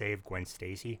didn't save, Gwen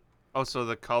Stacy. Oh, so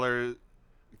the colors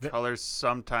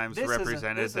sometimes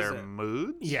represented their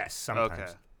moods? Yes,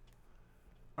 sometimes.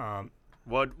 Okay.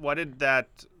 What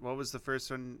was the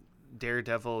first one?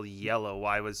 Daredevil yellow.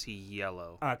 Why was he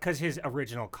yellow? Because his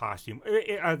original costume.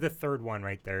 The third one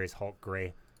right there is Hulk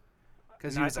Gray.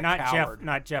 Because he was a coward.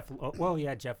 Jeff. Well,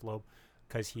 yeah, Jeff Loeb,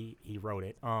 because he wrote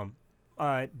it.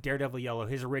 Daredevil yellow.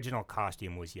 His original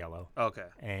costume was yellow. Okay.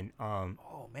 And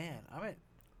oh man,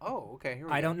 okay. Here we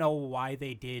go. I don't know why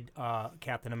they did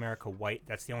Captain America white.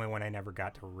 That's the only one I never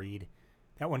got to read.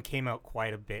 That one came out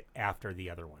quite a bit after the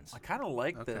other ones. I kind of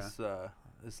like this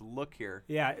look here.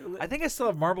 Yeah, I think I still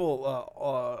have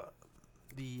Marvel.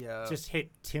 Just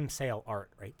hit Tim Sale art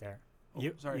right there. Oh,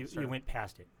 You went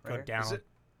past it. Go down.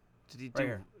 Did he Right do?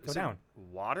 here. Go down.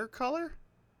 Watercolor?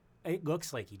 It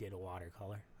looks like he did a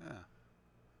watercolor. Yeah.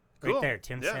 Right Cool. there,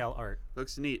 Tim Sale art.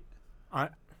 Looks neat.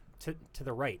 To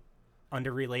the right,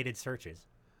 under related searches.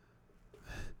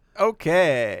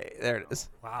 Okay, there it is.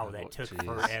 Wow, that Oh, took geez.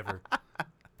 forever.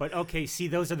 But okay, see,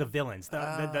 those are the villains.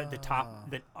 The top.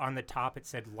 On the top it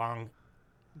said long.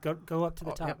 Go up to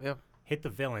the top. Yep. Hit the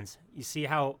villains. You see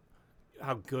how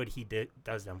good he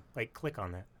does them. Like click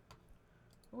on that.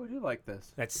 Oh, I do like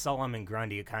this. That's Solomon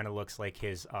Grundy. It kind of looks like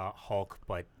his Hulk,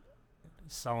 but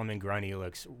Solomon Grundy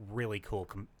looks really cool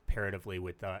comparatively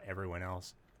with everyone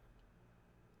else.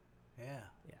 Yeah.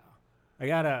 I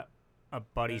got a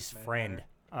buddy's friend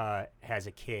has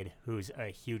a kid who's a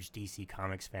huge DC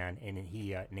Comics fan, and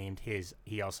he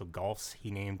he also golfs.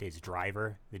 He named his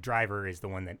driver. The driver is the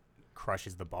one that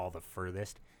crushes the ball the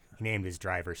furthest. He named his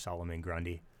driver Solomon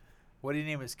Grundy. What do you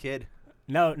name his kid?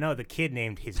 No, the kid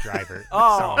named his driver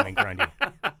Oh. Solomon Grundy.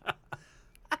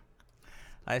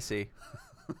 I see.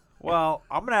 Well,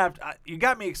 I'm gonna have to, you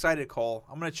got me excited, Cole.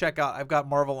 I'm gonna check out. I've got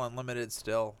Marvel Unlimited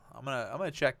still. I'm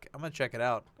gonna check it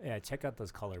out. Yeah, check out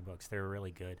those color books. They're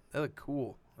really good. They look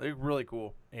cool. They're really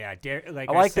cool. Yeah,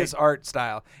 I like this art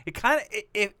style. It kind of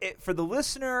it for the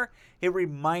listener. It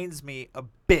reminds me a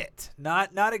bit,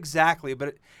 not exactly,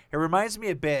 but it reminds me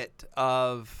a bit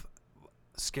of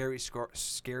scary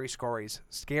stories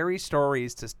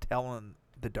to tell in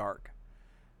the dark,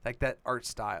 like that art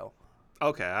style.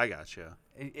 Okay, I got you.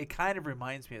 It kind of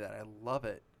reminds me of that. I love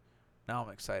it. Now I'm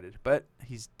excited, but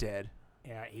he's dead.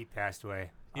 Yeah, he passed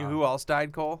away. You know who else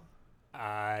died, Cole?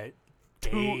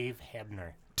 Dave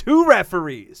Hebner. 2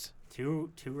 referees.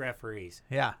 Two referees.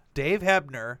 Yeah, Dave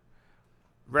Hebner.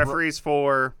 Referees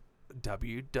for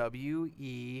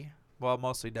WWE, well,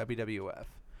 mostly WWF.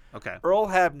 Okay. Earl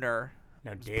Hebner,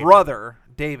 No, his Dave. brother,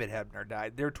 David Hebner,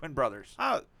 died. They were twin brothers.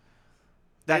 Oh,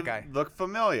 That they guy. look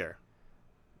familiar.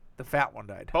 The fat one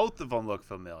died. Both of them look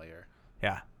familiar.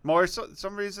 Yeah.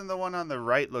 Some reason the one on the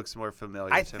right looks more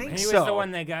familiar I to think me. He so. was the one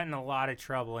that got in a lot of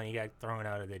trouble, and he got thrown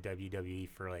out of the WWE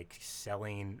for like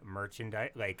selling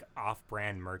merchandise, like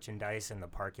off-brand merchandise in the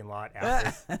parking lot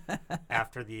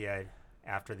after the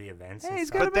events. Hey, and he's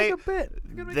stuff. got to But make a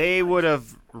bit. They would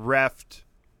have reffed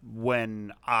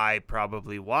when I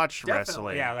probably watched Definitely.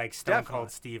 wrestling. Yeah, like Stone Definitely.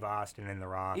 Cold Steve Austin and The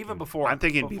Rock. Even and- before. I'm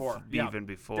thinking before. even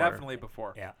before. Definitely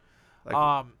before. Yeah.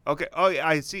 Like, okay. Oh, yeah,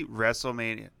 I see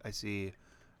WrestleMania. I see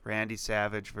Randy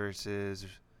Savage versus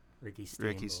Ricky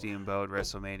Steamboat.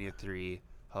 WrestleMania 3.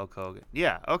 Hulk Hogan.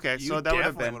 Yeah. Okay. You So that would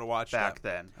have definitely been would've watched back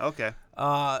that. then. Okay.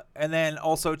 And then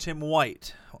also Tim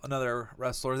White, another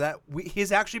wrestler that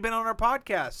he's actually been on our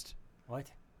podcast.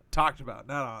 What? Talked about,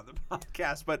 not on the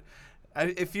podcast, but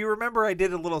if you remember, I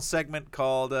did a little segment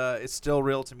called "It's Still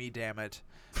Real to Me, Damn It,"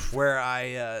 where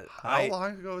How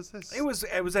long ago was this? It was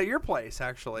at your place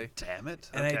actually. Damn it.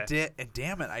 And Okay.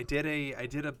 I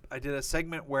did a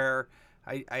segment where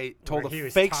I told Where he a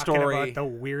was fake talking story. about the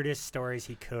weirdest stories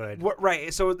he could.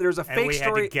 Right. So there's a And fake we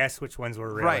story. had to guess which ones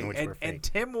were real Right. and which were fake. And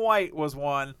Tim White was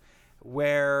one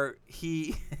where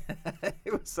he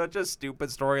it was such a stupid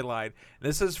storyline.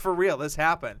 This is for real. This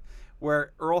happened.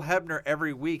 Where Earl Hebner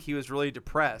every week he was really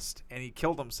depressed and he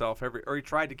killed himself he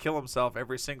tried to kill himself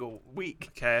every single week.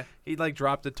 Okay. He like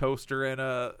dropped a toaster in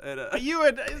a You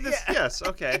had this, yes.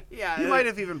 Okay. Yeah, You might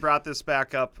have even brought this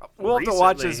back up. We'll have to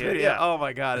watch recently this here. video. Yeah. Oh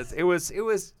my god, it was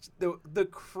the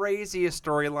craziest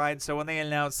storyline. So when they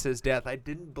announced his death, I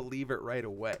didn't believe it right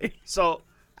away. So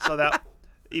that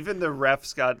even the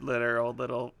refs got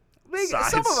little side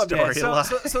Some of them did.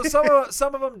 storyline. So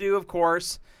some of them do, of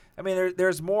course. I mean,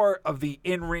 there's more of the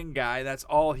in-ring guy. That's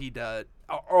all he does,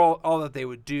 all that they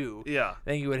would do. Yeah.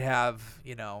 Then you would have,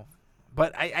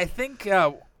 But I think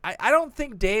I don't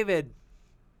think Dave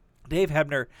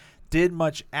Hebner did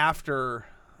much after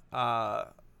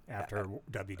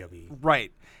WWE.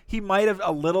 Right. He might have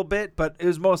a little bit, but it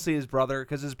was mostly his brother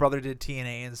because his brother did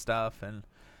TNA and stuff and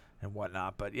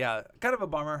whatnot. But yeah, kind of a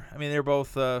bummer. I mean, they're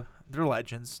both they're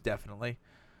legends, definitely.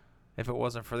 If it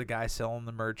wasn't for the guy selling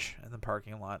the merch in the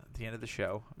parking lot at the end of the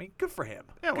show, I mean, good for him.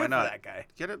 Yeah, good why not? For that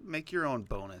guy. Make your own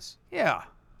bonus. Yeah.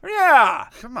 Yeah.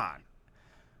 Come on.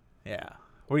 Yeah.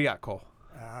 What do you got, Cole?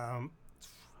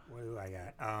 What do I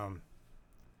got?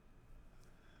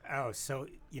 So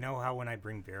you know how when I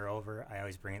bring beer over, I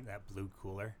always bring that blue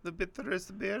cooler. The bitter is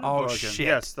the beer. Oh, Vulcan. shit.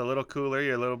 Yes, the little cooler,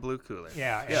 your little blue cooler.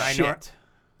 Yeah, and Yeah.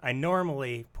 I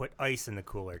normally put ice in the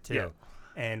cooler too. Yeah.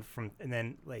 And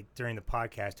then like during the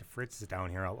podcast, if Fritz is down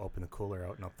here, I'll open the cooler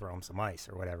out and I'll throw him some ice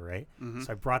or whatever, right? Mm-hmm.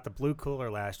 So I brought the blue cooler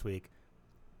last week,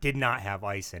 did not have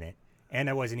ice in it, and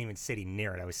I wasn't even sitting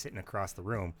near it. I was sitting across the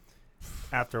room.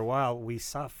 After a while, we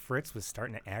saw Fritz was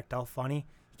starting to act all funny.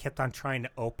 He kept on trying to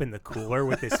open the cooler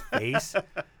with his face,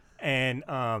 and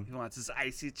He wants his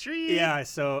icy treat. yeah.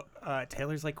 So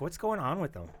Taylor's like, "What's going on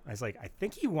with him?" I was like, "I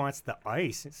think he wants the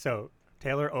ice." So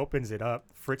Taylor opens it up.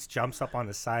 Fritz jumps up on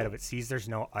the side of it, sees there's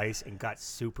no ice, and got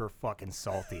super fucking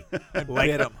salty.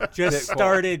 Bit him. Just Bit Cole.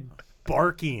 started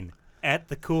barking at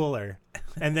the cooler.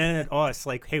 And then at us,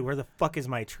 like, hey, where the fuck is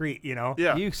my treat? Yeah.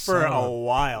 You For son a of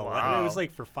while. Wow. It was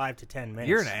like for 5 to 10 minutes.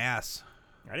 You're an ass.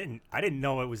 I didn't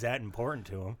know it was that important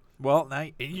to him. Well, now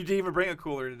you didn't even bring a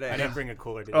cooler today. I didn't bring a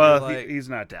cooler today. Well, like- he's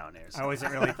not down here. So. I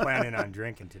wasn't really planning on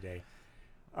drinking today.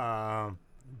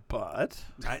 But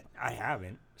I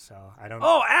haven't, so I don't.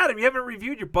 oh, Adam, you haven't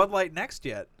reviewed your Bud Light Next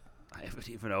yet. I haven't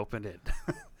even opened it.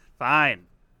 Fine.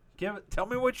 Tell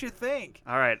me what you think.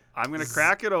 All right. I'm going to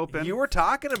crack it open. You were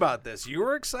talking about this. You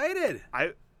were excited.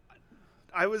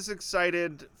 I was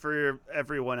excited for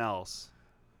everyone else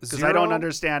because I don't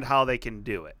understand how they can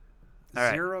do it. All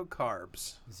right. Zero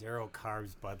carbs. 0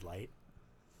 carbs Bud Light.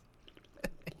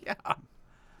 Yeah.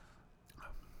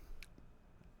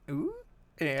 Ooh,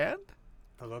 and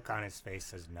The look on his face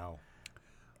says no.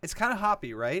 it's kind of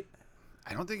hoppy, right?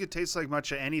 I don't think it tastes like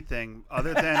much of anything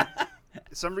other than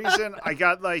some reason I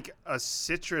got like a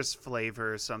citrus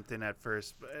flavor or something at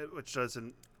first, which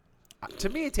doesn't. To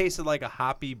me, it tasted like a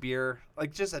hoppy beer,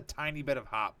 like just a tiny bit of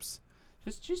hops,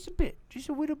 just a bit, just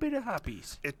a little bit of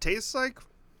hoppies. It tastes like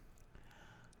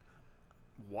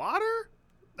water.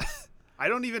 I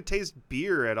don't even taste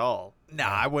beer at all. Nah,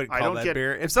 I wouldn't I call don't that get-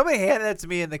 beer. If somebody handed that to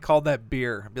me and they called that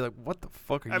beer, I'd be like, "What the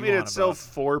fuck are you?" I mean, on it's still about?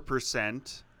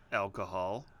 4%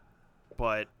 alcohol,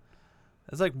 but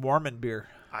It's like Mormon beer.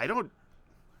 I don't.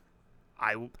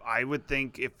 I would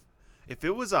think if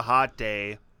it was a hot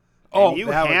day, Oh, and you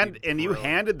that would be brilliant.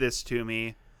 handed this to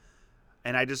me,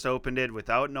 and I just opened it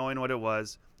without knowing what it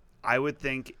was, I would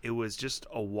think it was just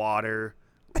a water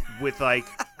with like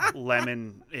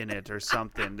lemon in it or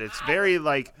something. It's very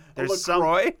like there's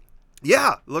LaCroix?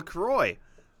 yeah, LaCroix.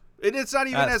 It's not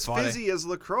even That's as funny. fizzy as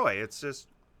LaCroix. It's just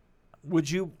Would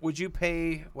you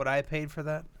pay what I paid for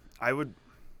that?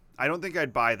 I don't think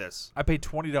I'd buy this. I paid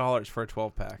 $20 for a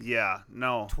 12-pack. Yeah,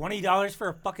 no. $20 for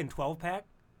a fucking 12-pack?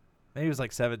 Maybe it was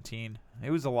like 17.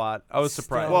 It was a lot. I was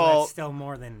surprised. Still, Well, that's still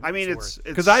more than. I mean, it's it's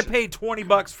Because I paid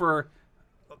 $20 for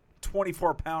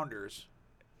 24 pounders.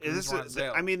 This were on is,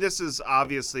 sale. I mean, this is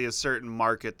obviously a certain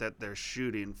market that they're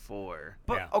shooting for.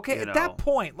 But Yeah. okay, You at know. that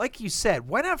point, like you said,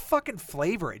 why not fucking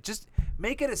flavor it? Just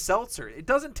make it a seltzer. It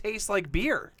doesn't taste like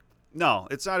beer. No,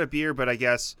 it's not a beer, but I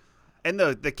guess, and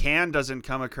the can doesn't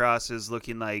come across as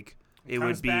looking like it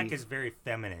comes would be. back as very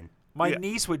feminine. My Yeah.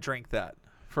 niece would drink that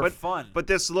for but fun. But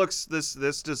this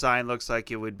design looks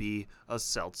like it would be a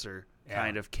seltzer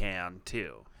kind of can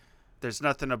too. There's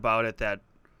nothing about it that.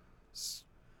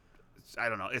 I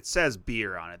don't know. It says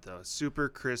beer on it though, super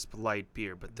crisp light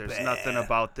beer, but there's nothing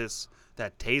about this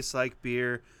that tastes like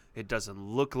beer. It doesn't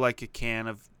look like a can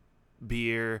of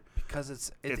beer. because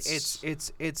it's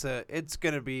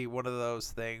gonna be one of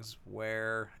those things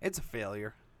where it's a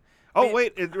failure. Oh mean-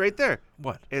 wait, right there.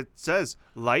 What? It says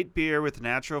light beer with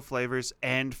natural flavors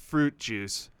and fruit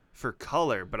juice for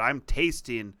color, but I'm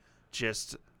tasting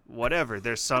just whatever.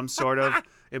 There's some sort of.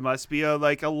 It must be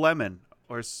like a lemon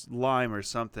or lime or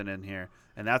something in here,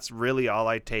 and that's really all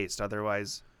I taste.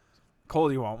 Otherwise, Cole,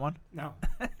 you want one? No.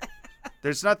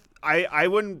 there's not. I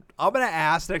wouldn't. I'm gonna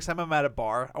ask next time I'm at a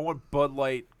bar. I want Bud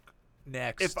Light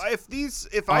next. If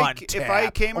I on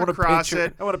tap. came I want a across picture-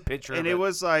 it I want a picture and of it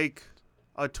was like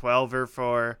a 12er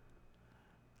for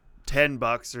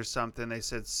 $10 or something. They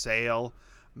said sale.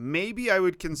 maybe I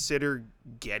would consider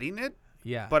getting it.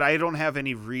 Yeah. But I don't have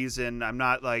any reason. I'm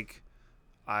not like,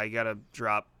 I got to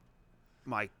drop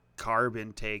my carb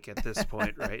intake at this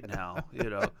point right now,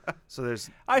 So there's.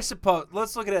 I suppose.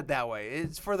 Let's look at it that way.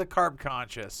 It's for the carb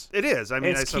conscious. It is. I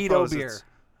mean, It's I keto suppose beer.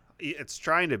 it's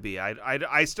trying to be.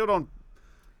 I still don't.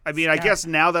 I mean, I guess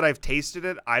now that I've tasted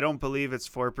it, I don't believe it's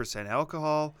 4%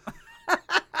 alcohol.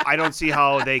 I don't see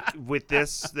how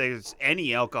there's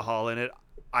any alcohol in it.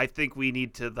 I think we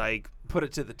need to put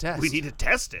it to the test. We need to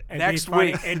test it. Next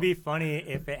week. It'd be funny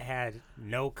if it had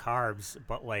no carbs,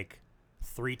 but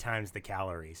 3 times the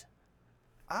calories.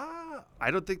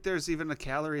 I don't think there's even a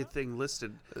calorie thing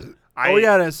listed.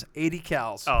 There's 80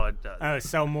 cals. Oh, it does. Oh,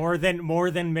 so more than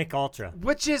Mick Ultra.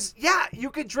 Which is, you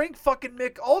could drink fucking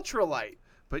Mick Ultra Light.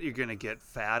 But you're gonna get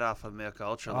fat off of Mick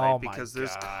Ultra Oh Light my because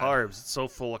there's God. carbs. It's so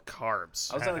full of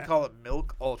carbs. I was going to call it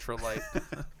Milk Ultra Light.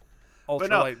 Ultra But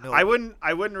no, Light Milk.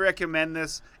 I wouldn't recommend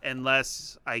this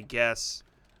unless I guess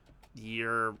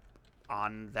you're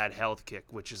on that health kick,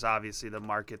 which is obviously the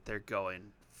market they're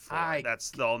going for.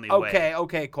 That's the only way.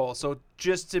 Okay, Cole. So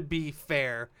just to be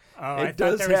fair, Oh, it I thought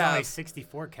does there was have, only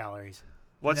 64 calories.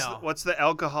 What's the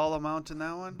alcohol amount in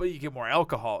that one? but you get more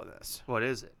alcohol in this. What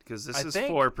is it? Because this I is think-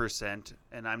 4%,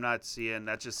 and I'm not seeing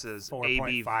that. Just says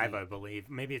 4.5, ABV. I believe.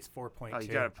 Maybe it's 4.2. Oh, you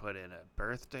gotta put in a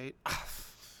birth date.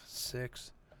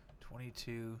 6,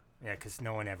 22, Yeah, because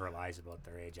no one ever lies about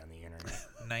their age on the internet.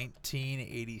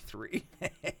 1983.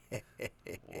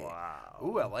 Wow.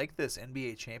 Ooh, I like this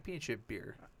NBA championship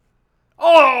beer.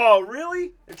 Oh,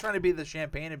 really? They're trying to be the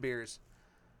champagne of beers.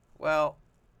 Well,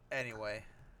 anyway,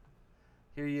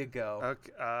 here you go.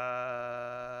 Okay.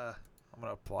 I'm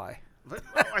gonna apply. But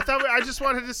I just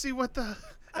wanted to see what the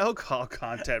alcohol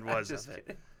content was Just of it.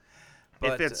 kidding. If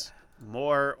But, it's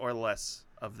more or less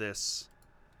of this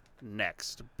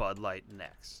next Bud Light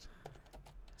next.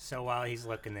 So while he's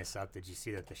looking this up, did you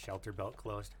see that the shelter belt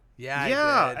closed? yeah, Yeah,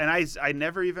 I did. and I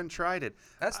never even tried it.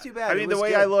 That's too bad. I It mean, the was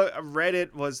way good. I read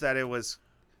it was that it was.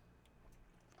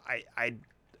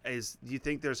 Do you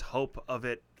think there's hope of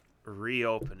it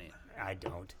reopening? I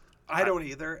don't. I don't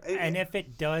either. And if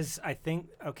it does, I think,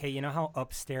 okay, you know how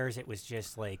upstairs it was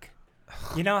just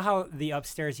you know how the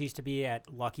upstairs used to be at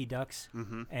Lucky Ducks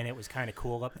and it was kind of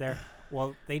cool up there?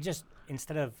 Well, they just,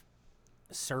 instead of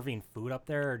serving food up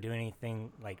there or doing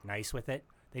anything nice with it,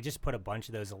 they just put a bunch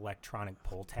of those electronic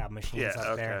pull tab machines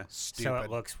up there. So Stupid. it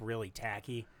looks really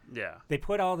tacky. Yeah. They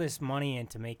put all this money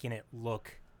into making it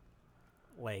look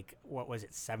like, what was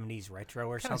it, 70s retro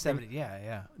or Kinda something? 70,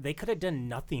 yeah. They could have done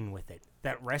nothing with it.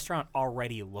 That restaurant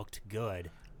already looked good.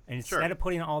 And instead Sure. of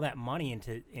putting all that money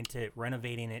into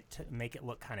renovating it to make it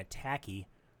look kind of tacky,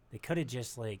 they could have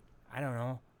just, I don't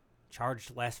know,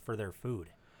 charged less for their food.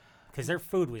 Because their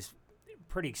food was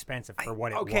pretty expensive for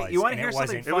what it was. Okay, you wanna and hear it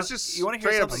something wasn't- It was just You wanna hear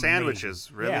straight up something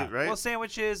sandwiches, really, Yeah. right? Well,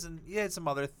 sandwiches and some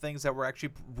other things that were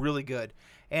actually really good.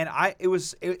 And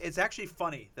it's actually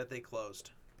funny that they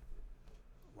closed.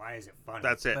 Why is it funny?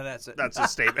 That's it. And that's it. That's a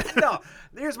statement. No,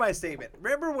 here's my statement. Do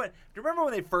you remember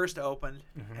when they first opened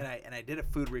and I did a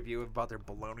food review about their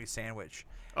bologna sandwich?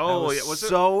 Oh, I yeah. Was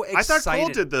so it? I thought Cole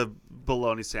excited. did the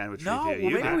bologna sandwich No, review.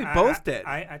 well, You maybe did. we both did.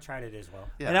 I tried it as well.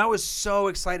 Yeah. And I was so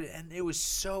excited, and it was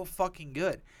so fucking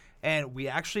good. And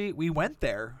we went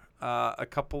there a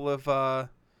couple of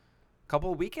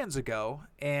weekends ago,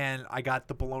 and I got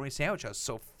the bologna sandwich. I was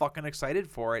so fucking excited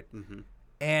for it.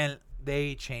 And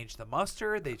they changed the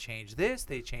mustard, they changed this,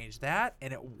 they changed that,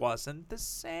 and it wasn't the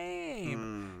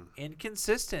same.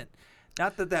 Inconsistent.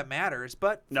 Not that matters,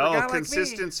 but for a No, guy like me,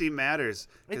 consistency matters.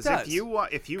 It Because does.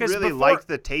 if you 'Cause really before- like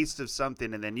the taste of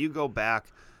something, and then you go back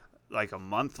a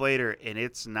month later, and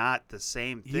it's not the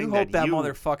same thing. you hope that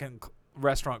motherfucking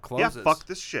restaurant closes. Yeah, fuck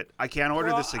this shit. I can't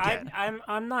order this again.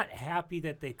 I'm not happy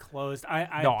that they closed. No,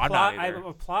 I'm not I either.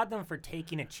 applaud them for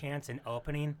taking a chance and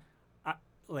opening.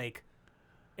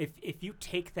 If you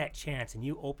take that chance and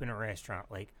you open a restaurant,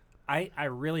 I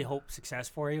really hope success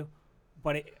for you,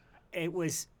 but it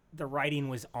was, the writing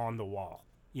was on the wall.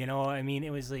 You know, I mean, it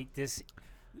was like this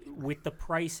with the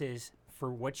prices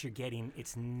for what you're getting.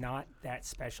 It's not that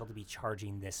special to be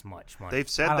charging this much money. They've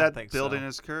said I don't that think building so.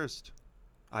 is cursed.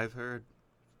 I've heard.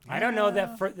 I don't know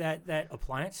that that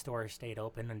appliance store stayed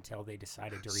open until they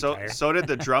decided to retire. So did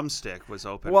the Drumstick was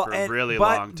open Well, for a and- really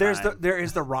but long time. there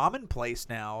is the ramen place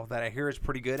now that I hear is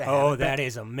pretty good. That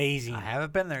is amazing. I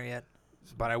haven't been there yet,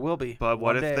 but I will be. But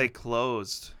what one if day. they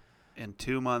closed in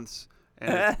 2 months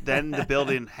And then the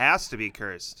building has to be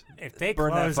cursed. If they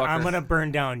Burn that close, I'm fucker. going to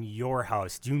burn down your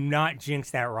house. Do not jinx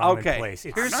that ramen Okay, place.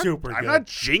 It's here's- super I'm good. not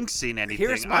jinxing anything.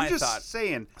 Here's my I'm just thought.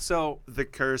 saying So the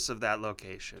curse of that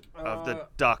location, of the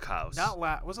duck house.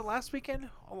 was it last weekend?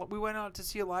 We went out to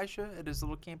see Elijah at his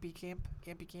little campy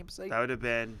campsite. That would have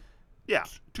been, yeah,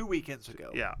 2 weekends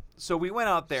ago. yeah. So we went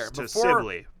out there To before,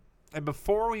 Sibley. and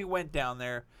before we went down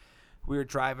there, we were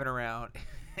driving around,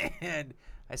 and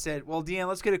I said, "Well, Deanne,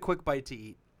 let's get a quick bite to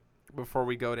eat before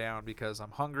we go down because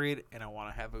I'm hungry and I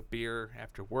want to have a beer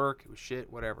after work." It was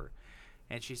shit, whatever.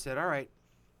 And she said, "All right,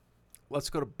 let's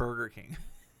go to Burger King."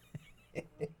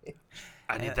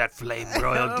 I need that flame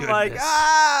broiled I'm goodness. like,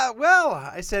 well,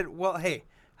 I said, "Well, hey,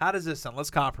 how does this sound? Let's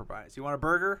compromise. You want a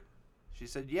burger?" She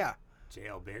said, "Yeah."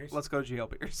 Jail beers. Let's go to JL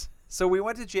Beers. So we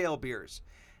went to JL Beers,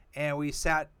 and we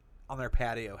sat on their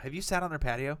patio. Have you sat on their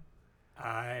patio?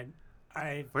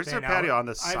 Where's their been patio? out- On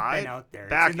the I've side? been out there.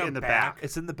 Back It's in the back.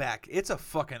 It's in the back. It's a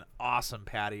fucking awesome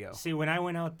patio. See, when I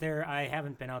went out there, I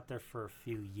haven't been out there for a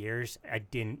few years. I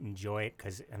didn't enjoy it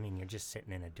because, I mean, you're just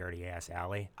sitting in a dirty ass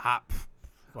alley.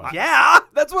 Yeah,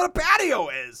 that's what a patio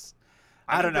is.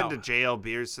 I don't know. I've been to JL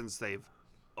Beers since they've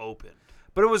opened.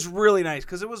 But it was really nice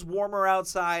because it was warmer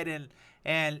outside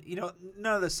and you know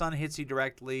none of the sun hits you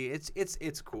directly. It's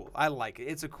cool. I like it.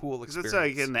 It's a cool Because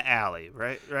experience. it's like in the alley,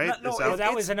 right? Right? No, Is Well, that-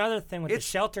 that was another thing with the it's-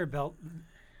 shelter belt.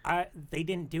 They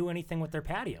didn't do anything with their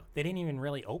patio. They didn't even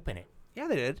really open it. Yeah,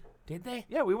 they did. Did they?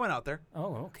 Yeah, we went out there.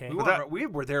 Oh, okay. We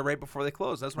were there right before they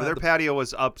closed. That's when their patio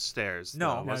was upstairs. No.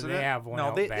 though, No, wasn't they it? have one no,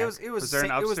 out they, back. it was Was there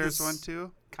an it was upstairs the one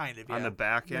too? Kind of, yeah. On the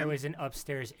back There end? was an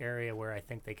upstairs area where I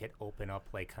think they could open up,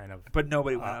 like, kind of But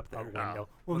nobody went up a there. window.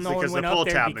 Oh. Well, It's no because one the went pull up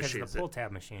there tab because of machines. the pull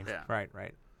tab machines. Yeah.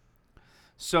 Right.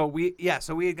 So we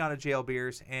had gone to JL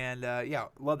Beers and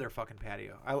love their fucking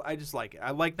patio. I just like it.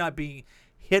 I like not being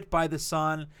hit by the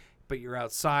sun, but you're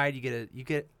outside. You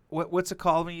get what's it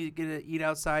called when you get to eat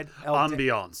outside?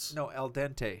 Ambiance. No, el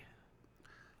dente.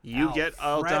 You get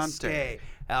al fresque. dente.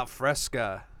 Al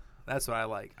fresca. That's what I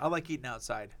like. I like eating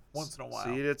outside once in a while.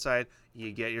 So you outside,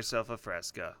 you get yourself a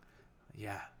fresca.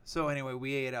 Yeah. So anyway,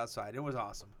 we ate outside. It was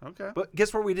awesome. Okay. But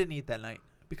guess where we didn't eat that night?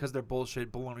 Because their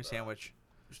bullshit bologna sandwich.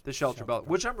 The shelter belt.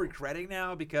 Which I'm regretting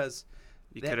now because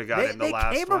You could have gotten the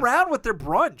last They came one. around with their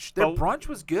brunch. Their But- brunch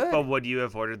was good. But would you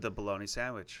have ordered the bologna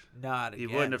sandwich? Not again.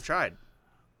 You wouldn't have tried.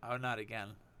 Oh, not again.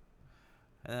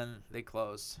 And then they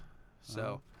closed.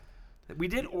 So we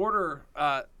did order.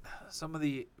 Some of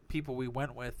the people we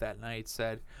went with that night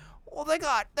said, "Well, they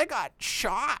got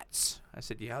shots." I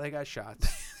said, "Yeah, they got shots."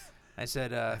 I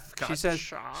said, she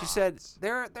said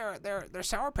they're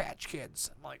Sour Patch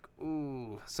Kids. I'm like,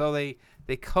 ooh. So they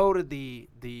coated the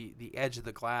edge of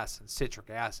the glass in citric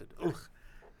acid. Ugh.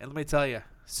 And let me tell you,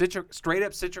 straight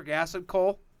up citric acid,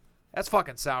 Cole, that's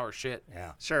fucking sour shit.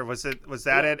 Yeah. Sure. Was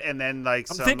that it? And then like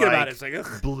I'm some thinking like, about it. It's like,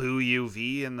 ugh. blue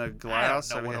UV in the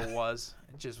glass. I don't know what mean, it was.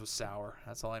 It just was sour.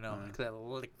 That's all I know because I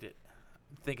licked it.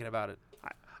 I'm thinking about it.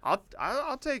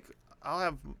 I'll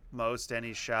have most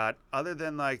any shot other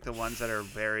than like the ones that are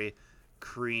very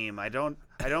cream. I don't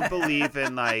believe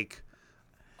in like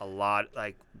a lot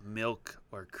like milk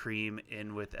or cream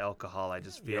in with alcohol. I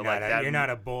just feel like that. You're not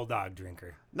a bulldog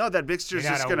drinker. No, that mixture's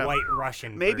You're not just a gonna. white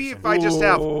Russian. Maybe person. if I just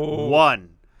have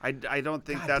one. I don't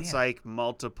think God that's damn. like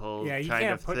multiple Yeah, you kind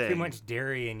can't of put thing. too much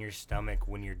dairy in your stomach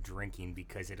when you're drinking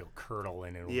because it'll curdle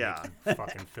and it'll Yeah. make you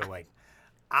fucking feel like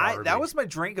That garbage. was my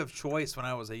drink of choice when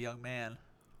I was a young man.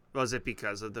 Was it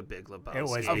because of the Big Lebowski? It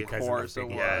was Of because course of it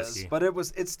the was, Big Lebowski.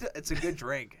 but it's a good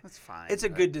drink. That's fine. It's a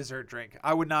good dessert drink.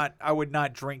 I would not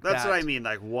drink That's that. what I mean.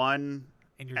 Like one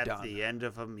And you're at done. the end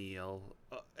of a meal.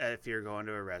 If you're going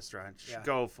to a restaurant, Yeah.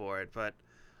 go for it. But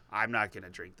I'm not gonna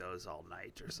drink those all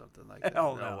night or something like that.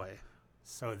 Hell no no. way.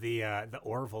 So the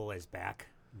Orville is back.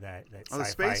 That Oh, the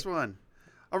sci-fi. space one.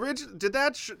 Did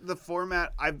that the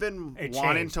format? I've been It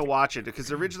wanting changed. to watch it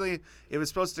because originally it was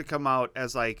supposed to come out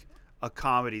as like a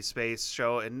comedy space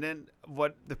show, and then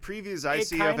what the previews I It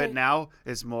see of kinda- it now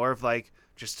is more of like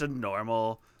just a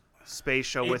normal space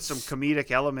show with some It's- comedic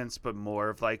elements, but more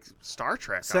of like Star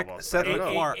Trek almost. Seth I don't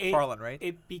know. MacFarlane, right?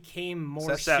 It became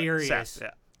more Seth- serious,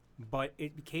 yeah. but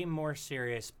it became more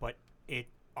serious, but it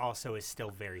also is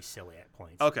still very silly at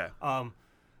points. Okay.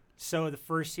 So the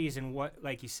first season,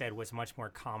 like you said, was much more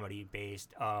comedy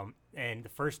based, and the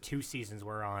first 2 seasons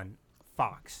were on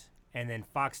Fox, and then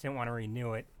Fox didn't want to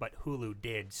renew it, but Hulu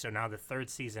did. So now the 3rd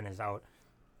season is out,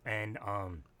 and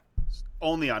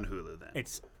Only on Hulu then.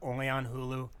 it's only on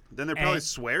Hulu. Then they're probably and-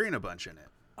 swearing a bunch in it.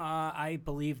 I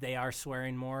believe they are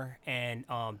swearing more, and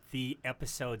the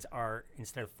episodes are,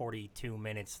 instead of 42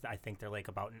 minutes, I think they're like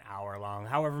about an hour long,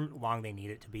 however long they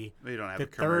need it to be. You don't have the a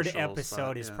third commercial episode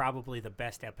spot, is yeah. probably the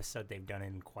best episode they've done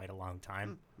in quite a long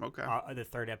time. Okay. The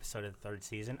third episode of the third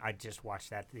season. I just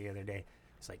watched that the other day.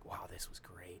 It's like, wow, this was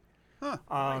great. Huh.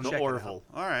 Um, The check it Orville.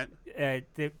 All right.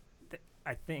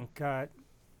 I think,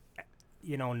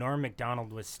 Norm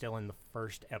Macdonald was still in the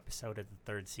first episode of the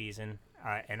third season,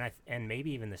 and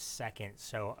maybe even the second.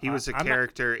 So He was a I'm not-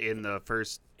 character in the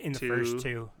first in the two. first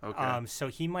two. Okay. So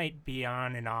he might be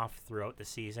on and off throughout the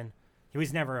season. He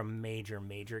was never a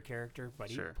major character,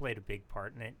 but Sure. he played a big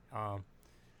part in it.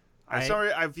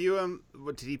 I view him.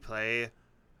 What did he play?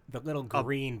 The little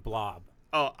green blob.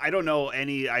 Oh, I don't know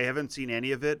any. I haven't seen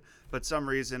any of it, but some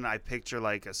reason I picture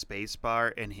like a space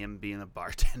bar and him being a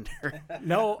bartender.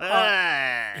 No,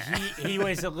 Ah. he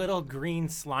was a little green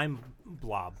slime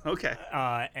blob. Okay.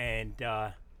 And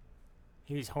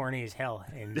he was horny as hell,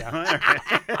 and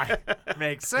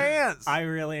Makes sense. I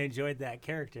really enjoyed that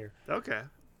character. Okay.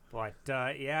 But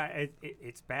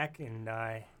it's back, and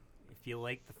if you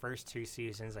like the first two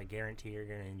seasons, I guarantee you're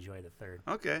going to enjoy the third.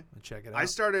 Okay. Check it out. I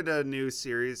started a new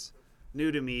series,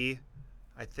 new to me.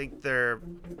 I think their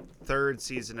third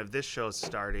season of this show is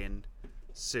starting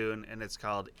soon, and it's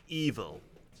called Evil.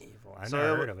 Evil. I've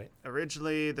never heard of it.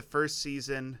 Originally, the first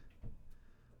season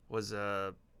was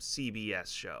a CBS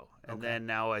show, and then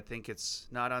now I think it's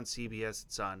not on CBS;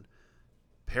 it's on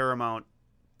Paramount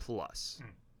Plus.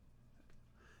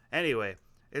 Anyway,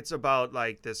 it's about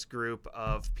like this group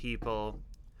of people.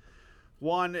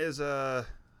 One is a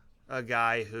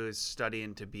guy who's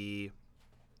studying to be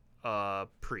a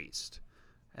priest,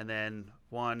 and then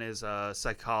one is a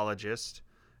psychologist,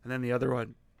 and then the other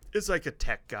one is like a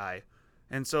tech guy.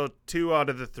 And so 2 out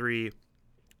of the 3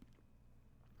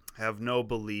 have no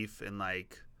belief in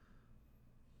like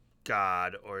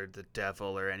God or the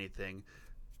devil or anything.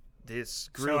 This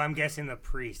group, So I'm guessing the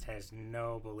priest has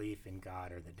no belief in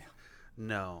God or the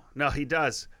devil. no, he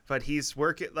does, but he's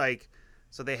working like.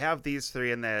 So they have these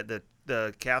 3, and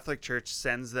the Catholic Church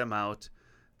sends them out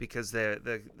because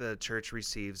the church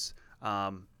receives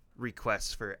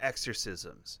requests for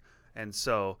exorcisms, and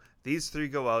so these 3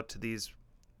 go out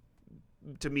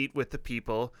to meet with the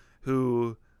people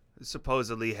who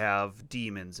supposedly have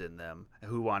demons in them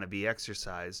who want to be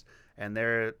exorcised, and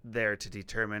they're there to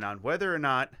determine on whether or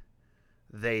not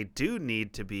they do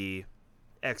need to be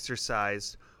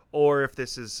exorcised or if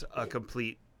this is a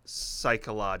complete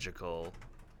psychological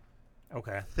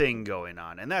thing going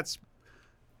on. And that's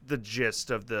the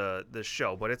gist of the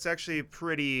show, but it's actually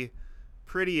pretty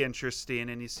interesting,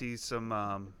 and you see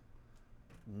some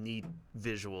neat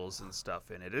visuals and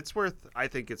stuff in it. I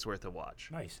think it's worth a watch.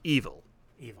 Nice. Evil.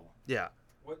 Yeah.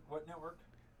 What network?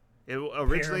 It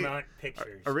originally Paramount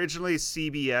Pictures. Originally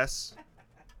CBS,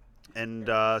 and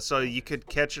so you could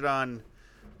catch it on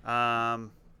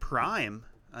Prime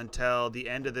until the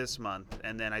end of this month,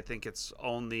 and then I think it's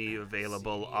only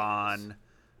available on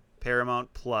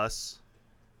Paramount Plus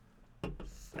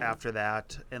after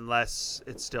that, unless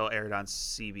it's still aired on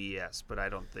CBS, but I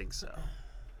don't think so.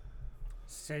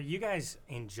 So you guys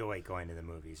enjoy going to the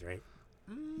movies, right?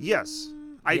 Yes,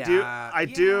 I Yeah, do. I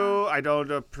do. I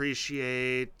don't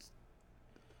appreciate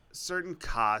certain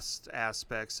cost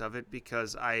aspects of it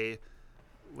because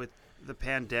with the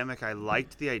pandemic, I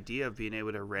liked the idea of being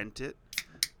able to rent it,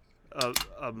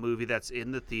 a movie that's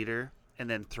in the theater, and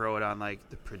then throw it on like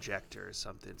the projector or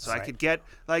something. So I could get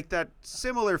like that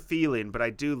similar feeling, but I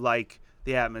do like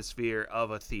the atmosphere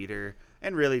of a theater,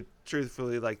 and really,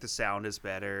 truthfully, like the sound is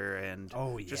better, and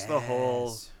just the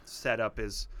whole setup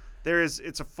is.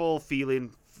 It's a full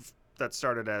feeling that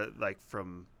started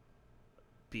from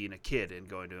being a kid and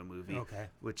going to a movie,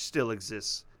 which still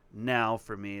exists now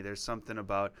for me. There's something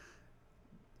about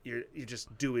you're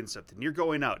just doing something. You're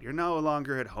going out. You're no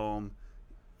longer at home.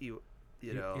 You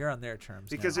know. You're on their terms.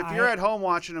 Because now. if you're at home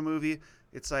watching a movie,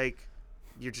 it's like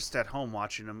you're just at home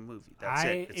watching a movie. That's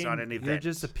it. It's not an event. You're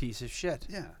just a piece of shit.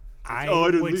 Yeah. I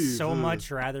didn't would leave. so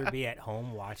much rather be at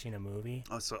home watching a movie.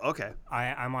 Oh, so okay.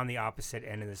 I'm on the opposite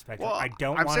end of the spectrum. Well, I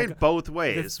don't. I'm wanna saying go, both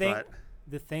ways, but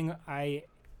the thing I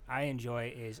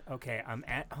enjoy is I'm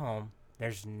at home.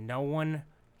 There's no one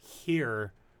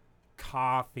here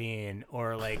coughing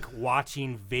or like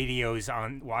watching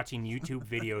YouTube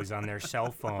videos on their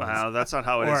cell phones. Wow, that's not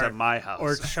how it is at my house.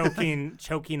 Or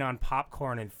choking on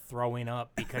popcorn and throwing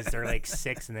up because they're like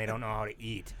 6 and they don't know how to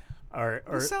eat. Or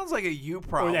This sounds like a you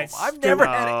problem. that I've never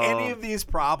had any of these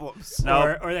problems.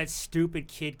 No. Or that stupid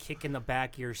kid kicking the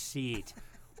back of your seat.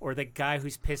 or the guy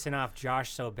who's pissing off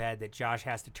Josh so bad that Josh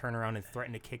has to turn around and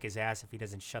threaten to kick his ass if he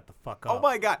doesn't shut the fuck up. Oh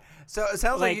my god! So it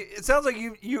sounds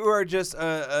like you are just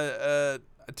a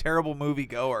terrible movie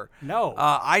goer. No,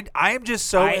 I am just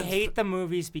so. I hate the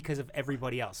movies because of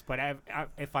everybody else. But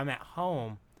if I'm at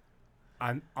home,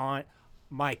 I'm on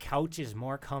my couch is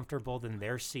more comfortable than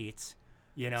their seats.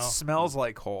 You know, smells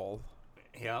like coal.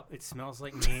 Yeah, it smells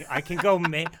like me. I can go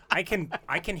I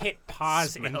can hit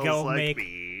pause and go like make.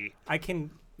 Me. I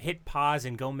can hit pause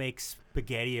and go make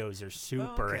SpaghettiOs or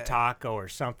soup or a taco or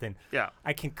something. Yeah.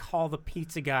 I can call the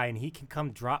pizza guy and he can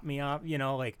come drop me off. You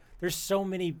know, like there's so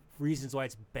many reasons why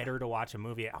it's better to watch a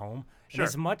movie at home. Sure. And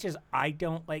as much as I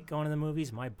don't like going to the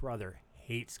movies, my brother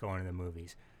hates going to the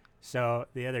movies. So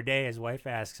the other day, his wife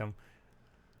asks him,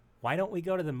 "Why don't we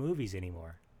go to the movies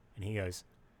anymore?" And he goes,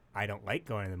 "I don't like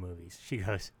going to the movies." She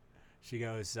goes,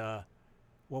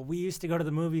 "Well, we used to go to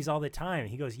the movies all the time."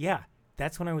 He goes, "Yeah,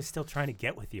 that's when I was still trying to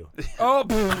get with you." Oh,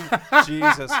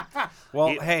 Jesus.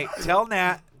 Well, hey, tell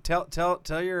Nat, tell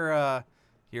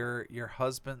your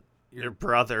husband, Your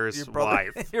brother's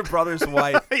wife. your brother's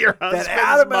wife, Your that husband's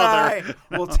Adam mother. and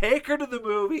I will take her to the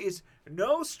movies,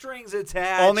 no strings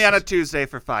attached. Only on a Tuesday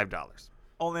for $5.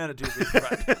 Only on a Tuesday for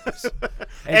 $5.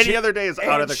 Any other day is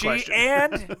out of the question.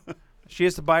 And she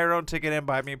has to buy her own ticket and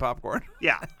buy me popcorn.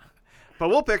 Yeah. But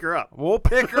we'll pick her up. We'll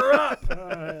pick her up.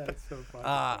 That's so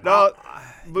funny. No,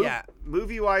 yeah.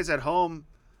 movie-wise at home,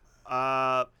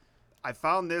 I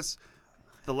found this.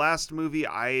 The last movie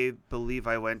I believe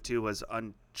I went to was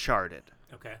Uncharted.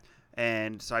 Okay.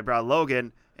 And so I brought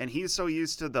Logan, and he's so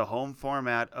used to the home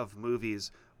format of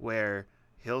movies where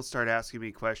he'll start asking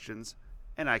me questions,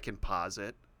 and I can pause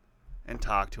it and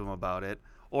talk to him about it.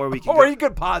 Or we can Or you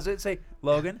could pause it and say,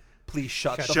 "Logan, please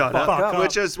shut the shut fuck up," up.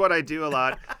 which is what I do a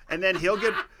lot. And then he'll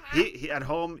get he at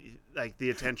home, like the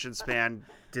attention span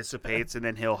dissipates, and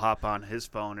then he'll hop on his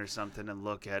phone or something and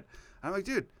look at. I'm like,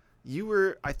 dude,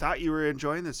 I thought you were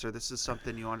enjoying this, or this is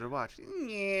something you wanted to watch.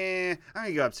 Yeah, I'm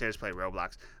gonna go upstairs play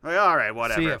Roblox. I'm like, all right,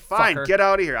 whatever, See ya, fine, fucker. get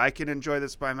out of here. I can enjoy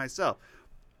this by myself.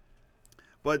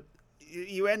 But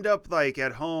you end up like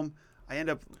at home. I end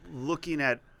up looking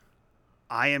at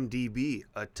IMDb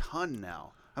a ton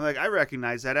now. I'm like, I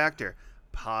recognize that actor.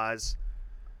 Pause.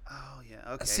 Oh,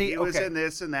 yeah, okay. See, he was okay. in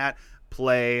this and that.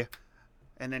 Play.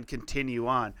 And then continue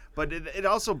on. But it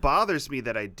also bothers me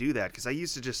that I do that because I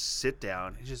used to just sit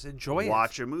down, Just enjoy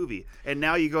watch it. a movie. And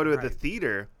now you go to the Right.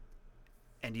 theater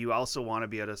and you also want to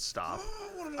be able to stop.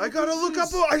 I got to look up.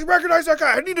 I recognize that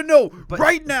guy. I need to know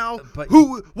right now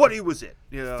what he was in.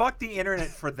 You know? Fuck the internet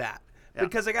for that. Yeah.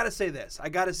 Because I gotta say this.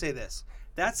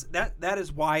 That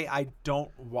is why I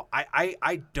don't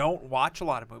I don't watch a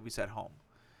lot of movies at home.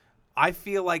 I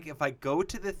feel like if I go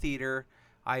to the theater,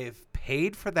 I have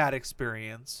paid for that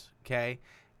experience, okay,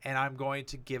 and I'm going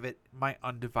to give it my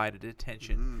undivided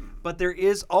attention. But there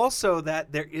is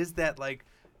that like,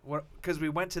 because we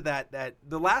went to that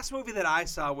the last movie that I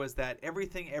saw was that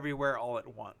Everything Everywhere All at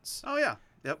Once. Oh, yeah.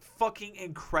 Yep. Fucking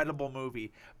incredible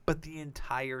movie. But the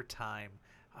entire time,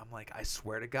 I'm like, I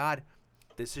swear to God,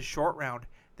 this is Short Round.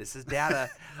 This is data.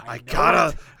 I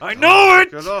know it.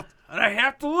 Good enough. And I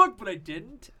have to look, but I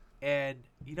didn't. And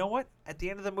you know what? At the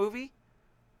end of the movie,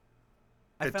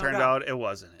 It turned out it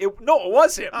wasn't. it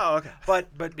was him. Oh, okay. But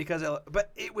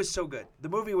it was so good. The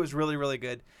movie was really, really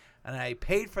good, and I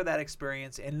paid for that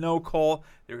experience. And no, Cole,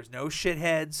 there was no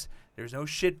shitheads, there was no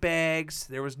shitbags,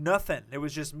 there was nothing. It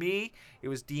was just me. It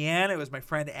was Deanne. It was my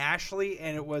friend Ashley,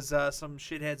 and it was some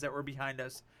shitheads that were behind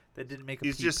us that didn't make a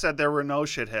You peep. just said there were no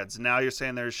shitheads. Now you're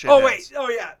saying there's shitheads. Oh wait, oh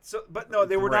yeah. So, but no,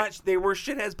 they were Great. not. They were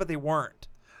shitheads, but they weren't.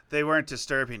 They weren't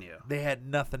disturbing you. They had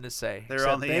nothing to say. They're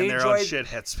except only they in their own enjoyed-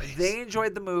 shithead space. They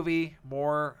enjoyed the movie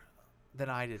more than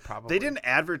I did, probably. They didn't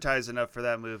advertise enough for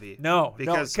that movie. No,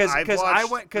 because no, I've 'cause watched I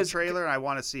went the trailer and I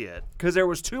want to see it. because there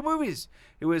was two movies.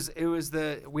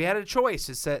 We had a choice.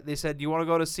 They said, you want to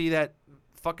go to see that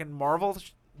fucking Marvel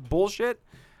bullshit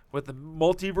with the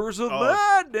multiverse of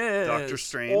madness, Doctor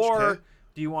Strange, or okay.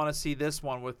 do you want to see this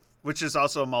one with? Which is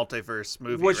also a multiverse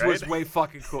movie, Which right? was way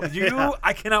fucking cool. Yeah.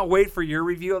 I cannot wait for your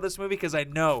review of this movie because I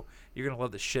know you're gonna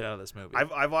love the shit out of this movie.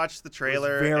 I've watched the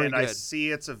trailer very and I good.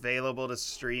 see it's available to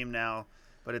stream now,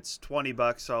 but it's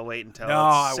 $20, so I'll wait until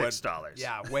I it's wouldn't. $6.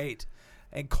 Yeah, wait.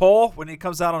 And Cole, when it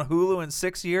comes out on Hulu in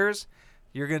 6 years,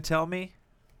 you're gonna tell me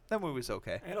that movie's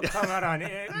okay. It'll come out on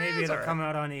maybe it'll all right. come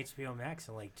out on HBO Max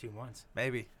in like 2 months.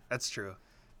 Maybe, That's true.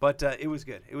 but it was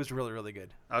good. It was really, really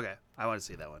good. Okay, I want to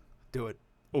see that one. Do it.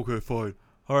 Okay, fine.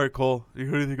 All right, Cole. You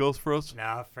got anything else for us?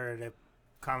 Now for the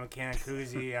Comic Can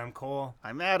Koozie, I'm Cole.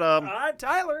 I'm Adam. I'm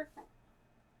Tyler.